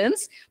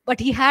appearance,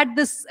 but he had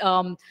this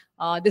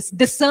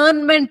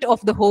discernment of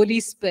the Holy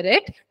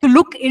Spirit to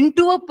look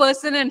into a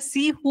person and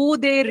see who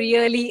they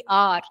really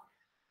are.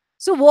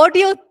 So what do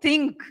you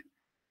think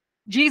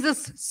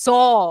Jesus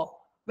saw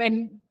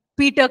when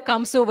Peter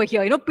comes over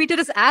here? Peter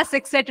is as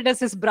excited as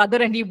his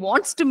brother and he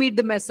wants to meet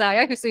the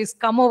Messiah. He says,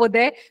 come over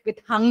there with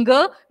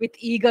hunger, with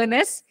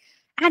eagerness.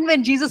 And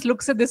when Jesus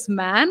looks at this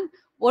man,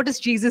 what does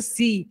Jesus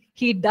see?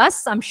 He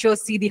does, I'm sure,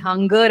 see the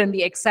hunger and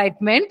the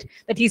excitement,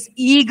 that he's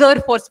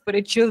eager for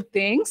spiritual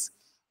things.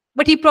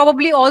 But he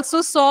probably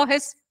also saw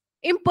his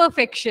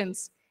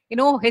imperfections,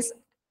 his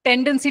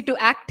tendency to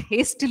act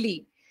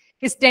hastily,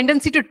 his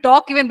tendency to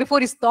talk even before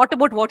he's thought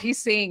about what he's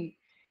saying,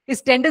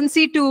 his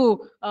tendency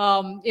to,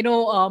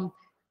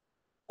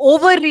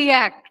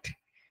 overreact.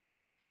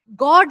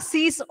 God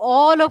sees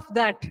all of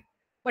that.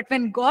 But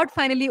when God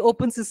finally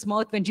opens his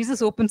mouth, when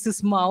Jesus opens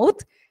his mouth,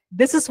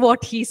 this is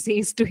what he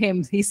says to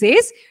him. He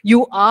says,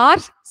 you are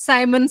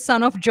Simon,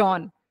 son of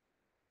John.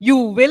 You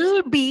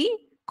will be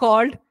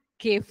called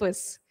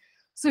Cephas.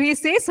 So he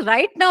says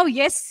right now,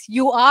 yes,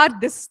 you are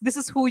this. This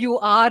is who you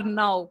are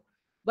now.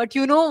 But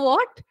you know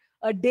what?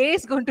 A day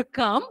is going to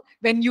come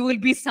when you will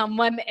be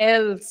someone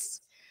else.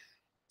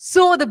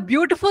 So the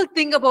beautiful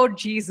thing about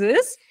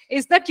Jesus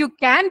is that you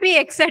can be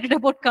excited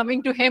about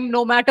coming to him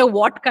no matter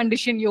what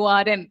condition you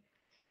are in.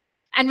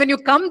 And when you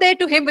come there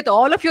to him with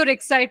all of your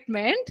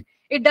excitement,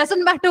 it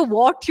doesn't matter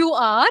what you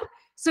are.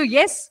 So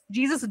yes,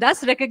 Jesus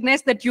does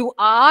recognize that you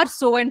are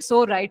so and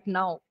so right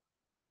now.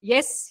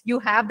 Yes, you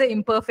have the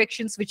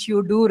imperfections which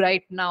you do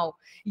right now.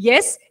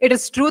 Yes, it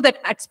is true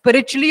that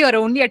spiritually you're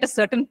only at a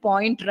certain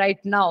point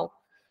right now.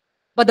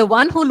 But the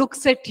one who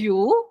looks at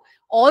you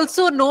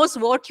also knows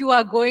what you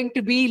are going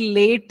to be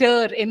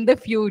later in the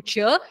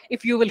future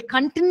if you will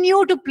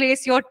continue to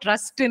place your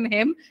trust in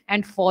him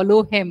and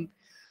follow him.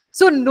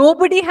 So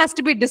nobody has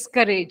to be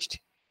discouraged.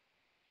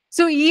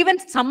 So even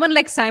someone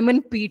like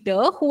Simon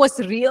Peter, who was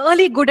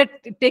really good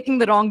at taking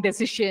the wrong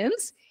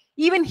decisions,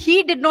 even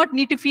he did not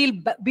need to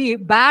be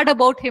bad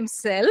about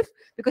himself,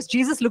 because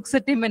Jesus looks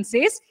at him and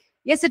says,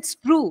 yes, it's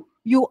true.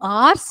 You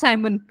are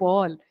Simon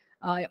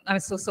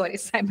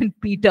Simon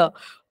Peter.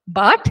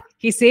 But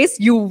he says,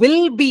 you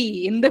will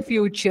be in the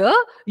future,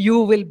 you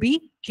will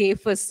be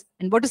Cephas.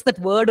 And what is that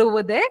word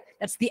over there?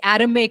 That's the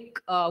Aramaic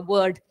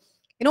word.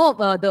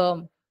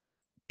 The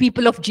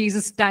people of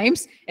Jesus'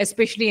 times,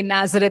 especially in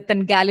Nazareth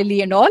and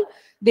Galilee and all,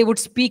 they would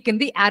speak in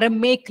the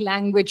Aramaic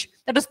language.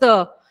 That was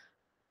the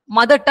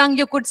mother tongue,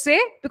 you could say,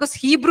 because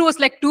Hebrew was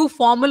like too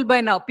formal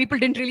by now. People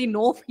didn't really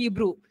know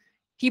Hebrew.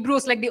 Hebrew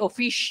was like the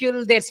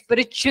official, their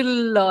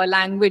spiritual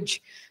language.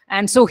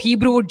 And so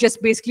Hebrew would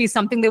just basically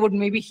something they would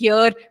maybe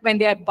hear when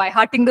they are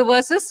by-hearting the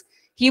verses.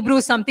 Hebrew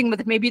is something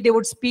that maybe they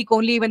would speak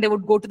only when they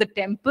would go to the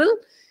temple.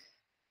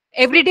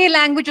 Everyday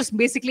language is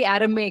basically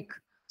Aramaic.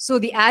 So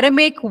the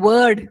Aramaic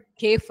word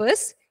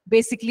Cephas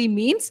basically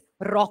means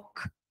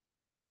rock.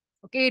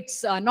 Okay,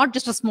 it's not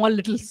just a small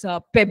little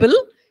pebble.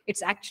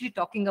 It's actually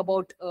talking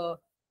about a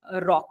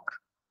rock.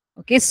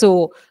 Okay,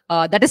 so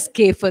that is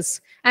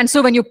Cephas. And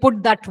so when you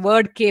put that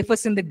word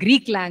Cephas in the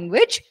Greek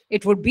language,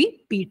 it would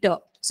be Peter.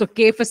 So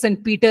Cephas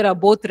and Peter are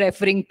both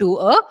referring to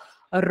a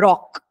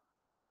rock.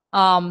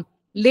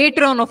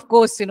 Later on, of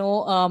course, in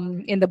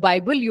the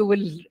Bible, you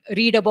will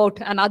read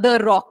about another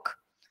rock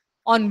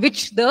on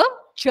which the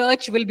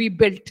church will be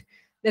built.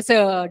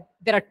 There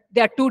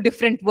are two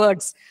different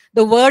words.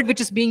 The word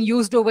which is being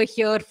used over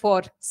here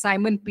for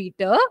Simon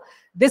Peter,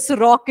 this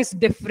rock is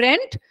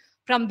different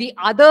from the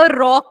other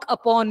rock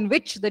upon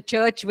which the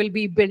church will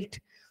be built.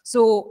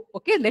 So,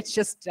 okay, let's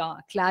just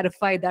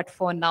clarify that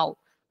for now.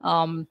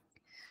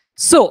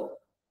 So,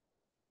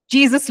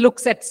 Jesus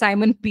looks at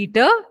Simon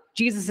Peter.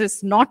 Jesus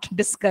is not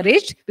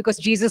discouraged because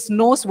Jesus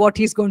knows what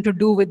he's going to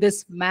do with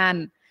this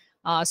man.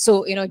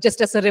 So, just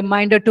as a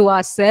reminder to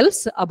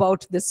ourselves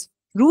about this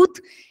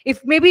truth,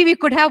 if maybe we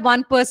could have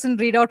one person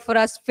read out for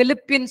us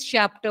Philippians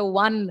chapter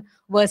 1,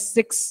 verse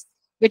 6,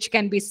 which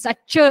can be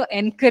such an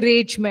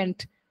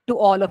encouragement to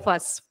all of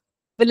us.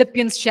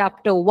 Philippians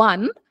chapter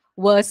 1,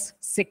 verse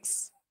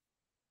 6.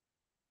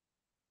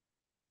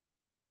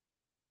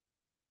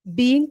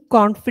 Being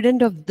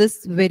confident of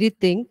this very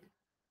thing,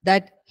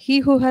 that he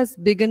who has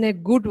begun a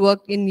good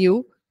work in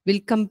you will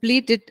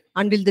complete it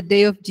until the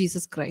day of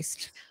Jesus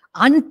Christ.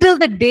 Until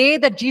the day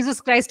that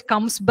Jesus Christ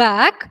comes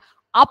back,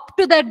 up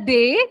to that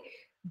day,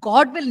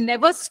 God will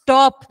never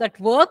stop that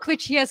work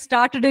which he has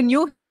started in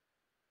you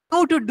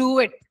to do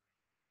it.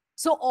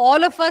 So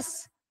all of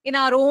us in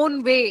our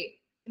own way,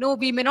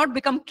 we may not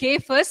become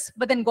Cephas,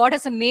 but then God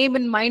has a name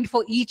in mind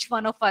for each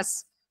one of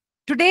us.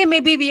 Today,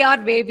 maybe we are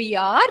where we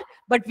are,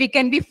 but we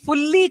can be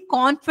fully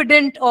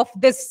confident of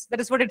this. That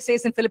is what it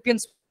says in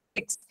Philippians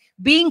 6.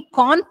 Being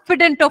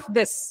confident of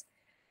this,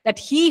 that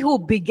he who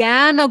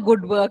began a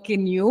good work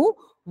in you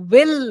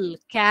will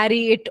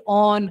carry it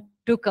on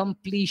to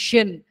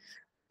completion.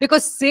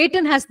 Because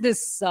Satan has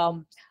this,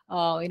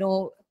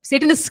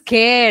 Satan is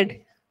scared.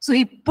 So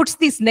he puts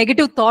these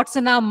negative thoughts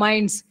in our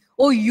minds.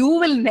 Oh, you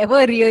will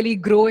never really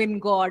grow in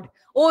God.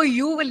 Oh,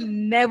 you will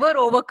never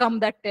overcome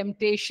that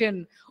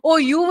temptation. Oh,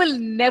 you will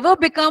never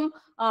become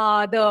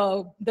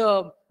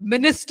the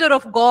minister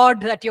of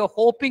God that you're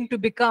hoping to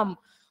become.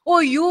 Oh,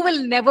 you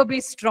will never be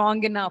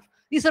strong enough.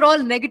 These are all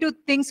negative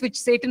things which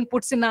Satan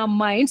puts in our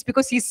minds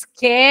because he's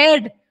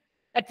scared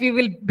that we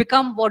will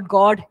become what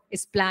God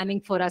is planning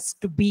for us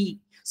to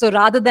be. So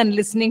rather than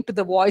listening to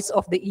the voice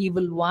of the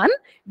evil one,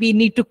 we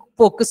need to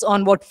focus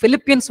on what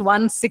Philippians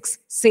 1:6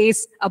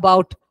 says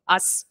about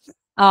us.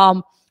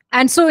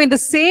 And so in the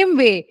same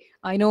way,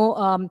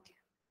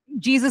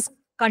 Jesus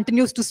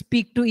continues to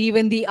speak to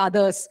even the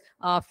others,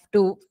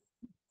 to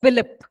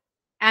Philip.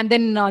 And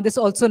then there's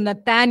also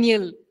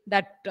Nathaniel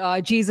that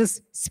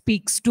Jesus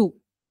speaks to.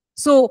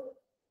 So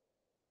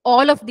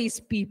all of these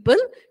people,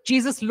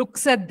 Jesus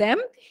looks at them.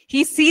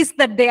 He sees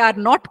that they are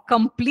not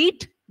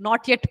complete,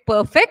 not yet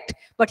perfect,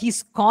 but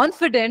he's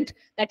confident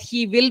that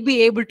he will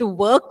be able to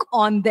work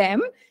on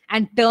them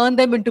and turn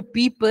them into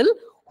people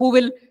who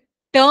will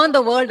turn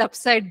the world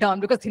upside down.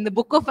 Because in the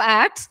book of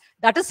Acts,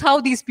 that is how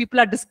these people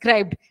are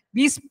described.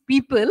 These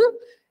people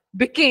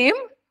became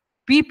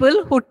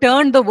people who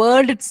turned the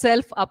world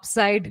itself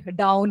upside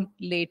down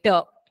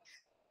later.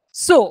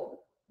 So,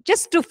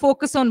 just to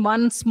focus on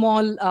one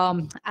small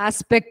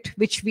aspect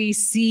which we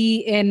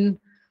see in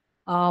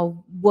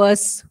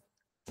verse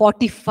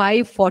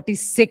 45,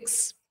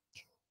 46,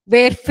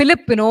 where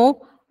Philip,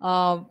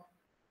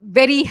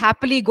 very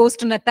happily goes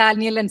to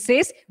Nathanael and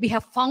says, we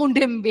have found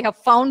him, we have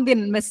found the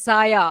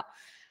Messiah.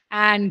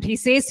 And he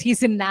says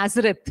he's in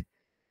Nazareth.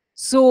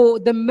 So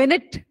the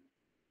minute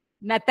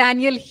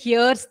Nathanael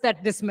hears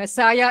that this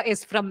Messiah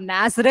is from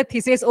Nazareth, he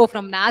says, oh,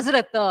 from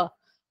Nazareth,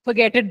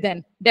 forget it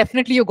then.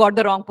 Definitely you got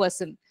the wrong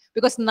person.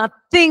 Because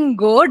nothing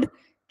good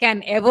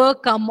can ever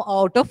come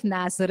out of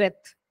Nazareth.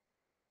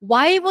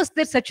 Why was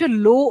there such a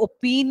low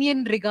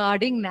opinion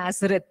regarding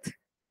Nazareth?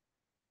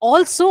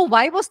 Also,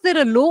 why was there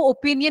a low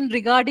opinion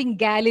regarding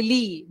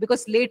Galilee?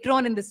 Because later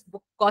on in this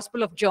book,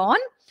 Gospel of John,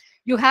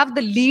 you have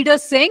the leader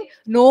saying,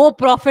 no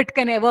prophet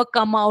can ever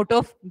come out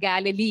of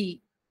Galilee.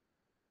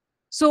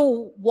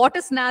 So what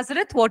is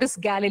Nazareth? What is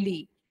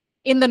Galilee?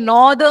 In the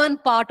northern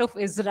part of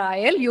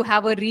Israel, you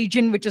have a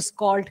region which is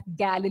called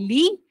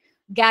Galilee.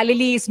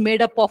 Galilee is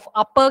made up of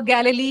Upper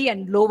Galilee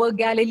and Lower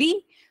Galilee.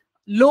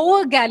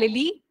 Lower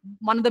Galilee,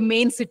 one of the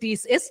main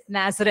cities is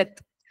Nazareth.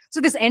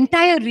 So this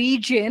entire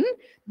region,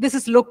 this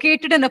is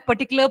located in a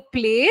particular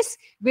place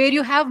where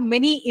you have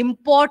many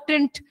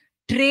important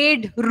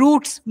trade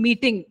routes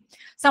meeting.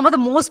 Some of the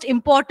most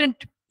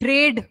important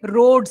trade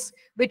roads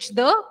which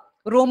the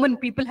Roman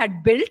people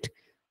had built,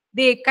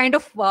 they kind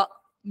of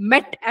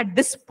met at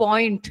this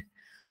point.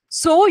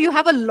 So you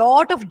have a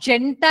lot of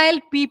Gentile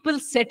people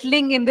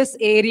settling in this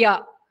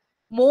area.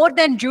 More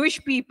than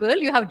Jewish people,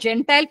 you have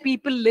Gentile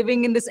people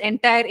living in this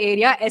entire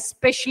area,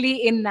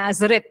 especially in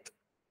Nazareth.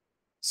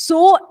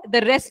 So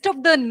the rest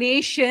of the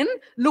nation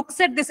looks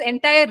at this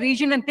entire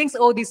region and thinks,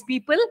 oh, these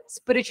people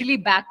spiritually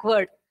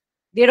backward.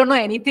 They don't know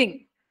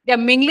anything. They are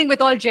mingling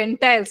with all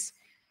Gentiles.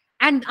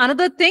 And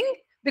another thing,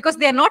 because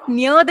they are not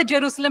near the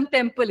Jerusalem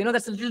temple,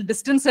 that's a little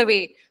distance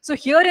away. So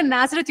here in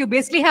Nazareth, you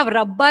basically have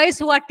rabbis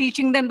who are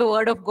teaching them the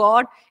word of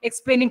God,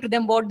 explaining to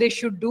them what they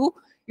should do.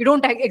 You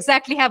don't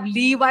exactly have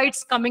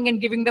Levites coming and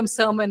giving them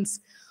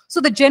sermons. So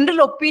the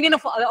general opinion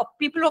of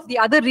people of the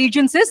other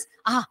regions is,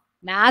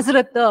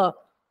 Nazareth,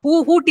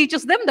 who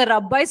teaches them? The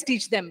rabbis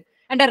teach them.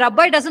 And a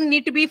rabbi doesn't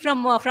need to be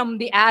from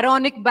the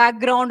Aaronic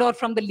background or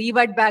from the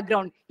Levite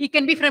background. He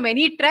can be from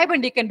any tribe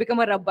and he can become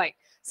a rabbi.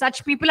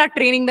 Such people are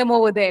training them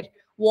over there.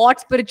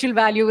 What spiritual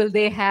value will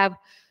they have?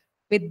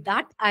 With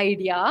that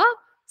idea,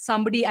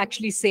 somebody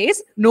actually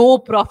says no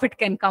prophet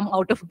can come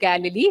out of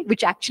Galilee,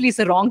 which actually is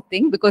a wrong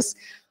thing, because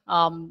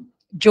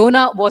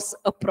Jonah was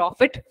a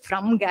prophet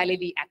from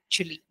Galilee,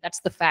 actually. That's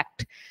the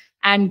fact.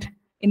 And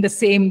in the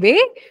same way,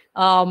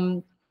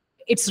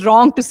 it's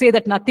wrong to say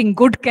that nothing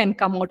good can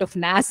come out of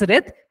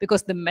Nazareth,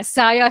 because the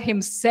Messiah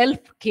himself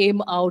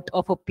came out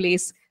of a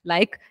place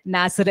like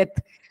Nazareth.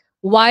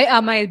 Why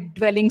am I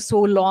dwelling so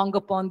long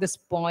upon this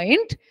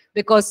point?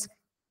 Because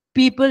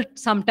people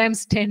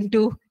sometimes tend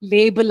to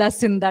label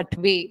us in that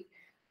way.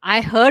 I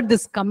heard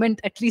this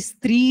comment at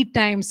least 3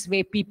 times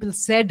where people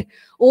said,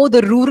 oh,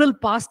 the rural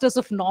pastors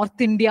of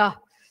North India,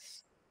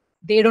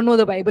 they don't know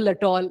the Bible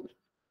at all.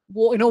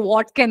 You know,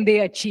 what can they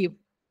achieve?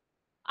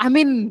 I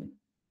mean,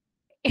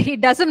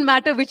 it doesn't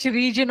matter which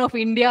region of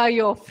India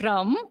you're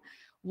from.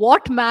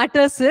 What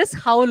matters is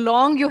how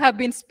long you have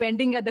been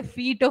spending at the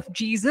feet of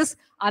Jesus,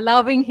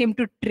 allowing him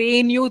to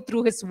train you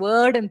through his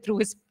word and through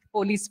his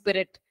Holy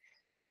Spirit.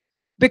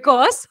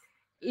 Because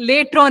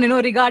later on,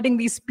 regarding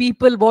these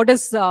people, what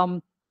does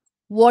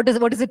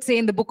it say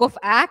in the book of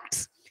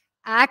Acts?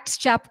 Acts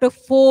chapter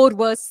 4,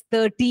 verse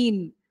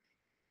 13.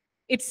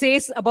 It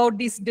says about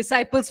these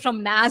disciples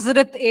from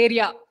Nazareth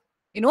area,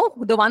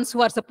 the ones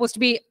who are supposed to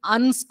be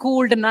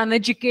unschooled and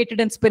uneducated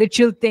in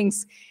spiritual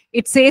things.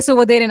 It says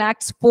over there in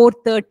Acts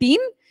 4:13,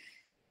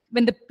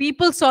 when the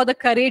people saw the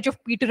courage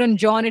of Peter and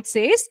John, it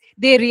says,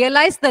 they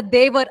realized that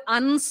they were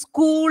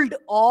unschooled,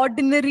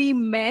 ordinary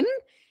men.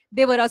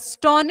 They were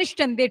astonished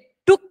and they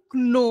took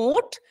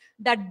note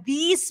that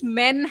these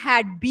men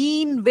had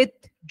been with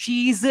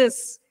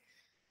Jesus.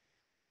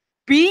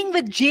 Being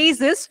with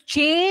Jesus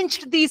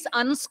changed these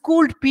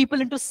unschooled people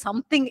into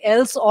something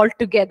else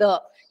altogether.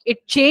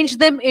 It changed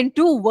them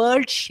into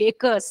world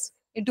shakers,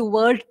 into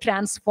world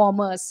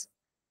transformers.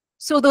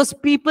 So those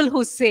people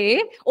who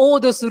say, oh,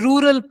 those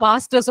rural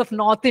pastors of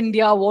North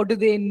India, what do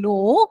they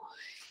know?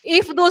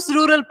 If those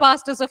rural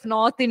pastors of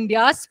North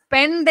India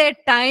spend their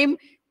time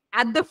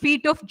at the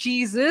feet of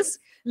Jesus,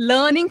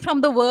 learning from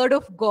the word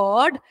of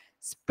God,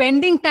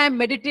 spending time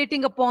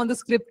meditating upon the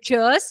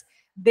scriptures,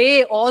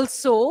 they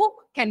also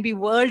can be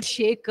world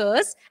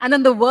shakers. And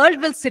then the world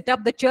will sit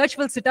up, the church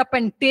will sit up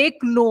and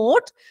take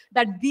note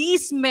that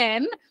these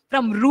men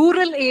from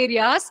rural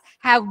areas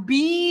have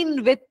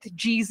been with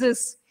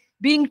Jesus,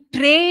 being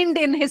trained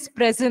in his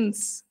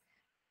presence.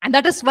 And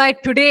that is why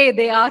today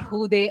they are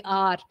who they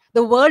are.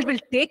 The world will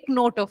take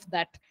note of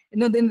that.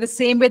 In the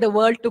same way the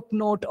world took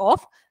note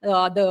of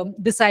the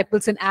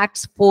disciples in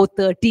Acts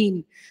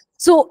 4:13.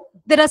 So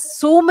there are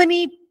so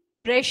many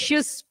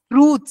precious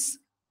truths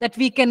that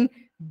we can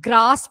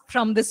grasp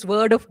from this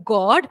word of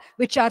God,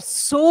 which are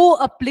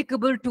so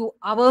applicable to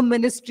our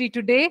ministry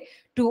today,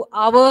 to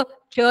our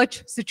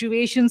church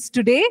situations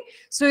today.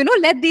 So,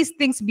 let these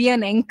things be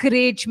an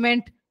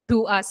encouragement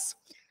to us.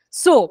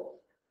 So,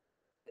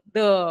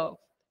 the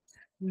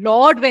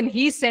Lord, when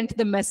he sent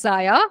the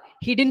Messiah,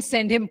 he didn't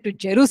send him to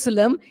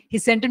Jerusalem. He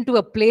sent him to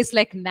a place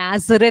like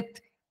Nazareth,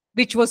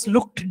 which was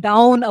looked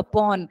down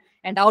upon.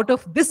 And out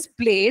of this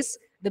place,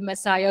 the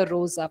Messiah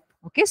rose up.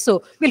 Okay,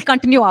 so we'll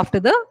continue after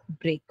the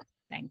break.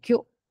 Thank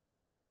you.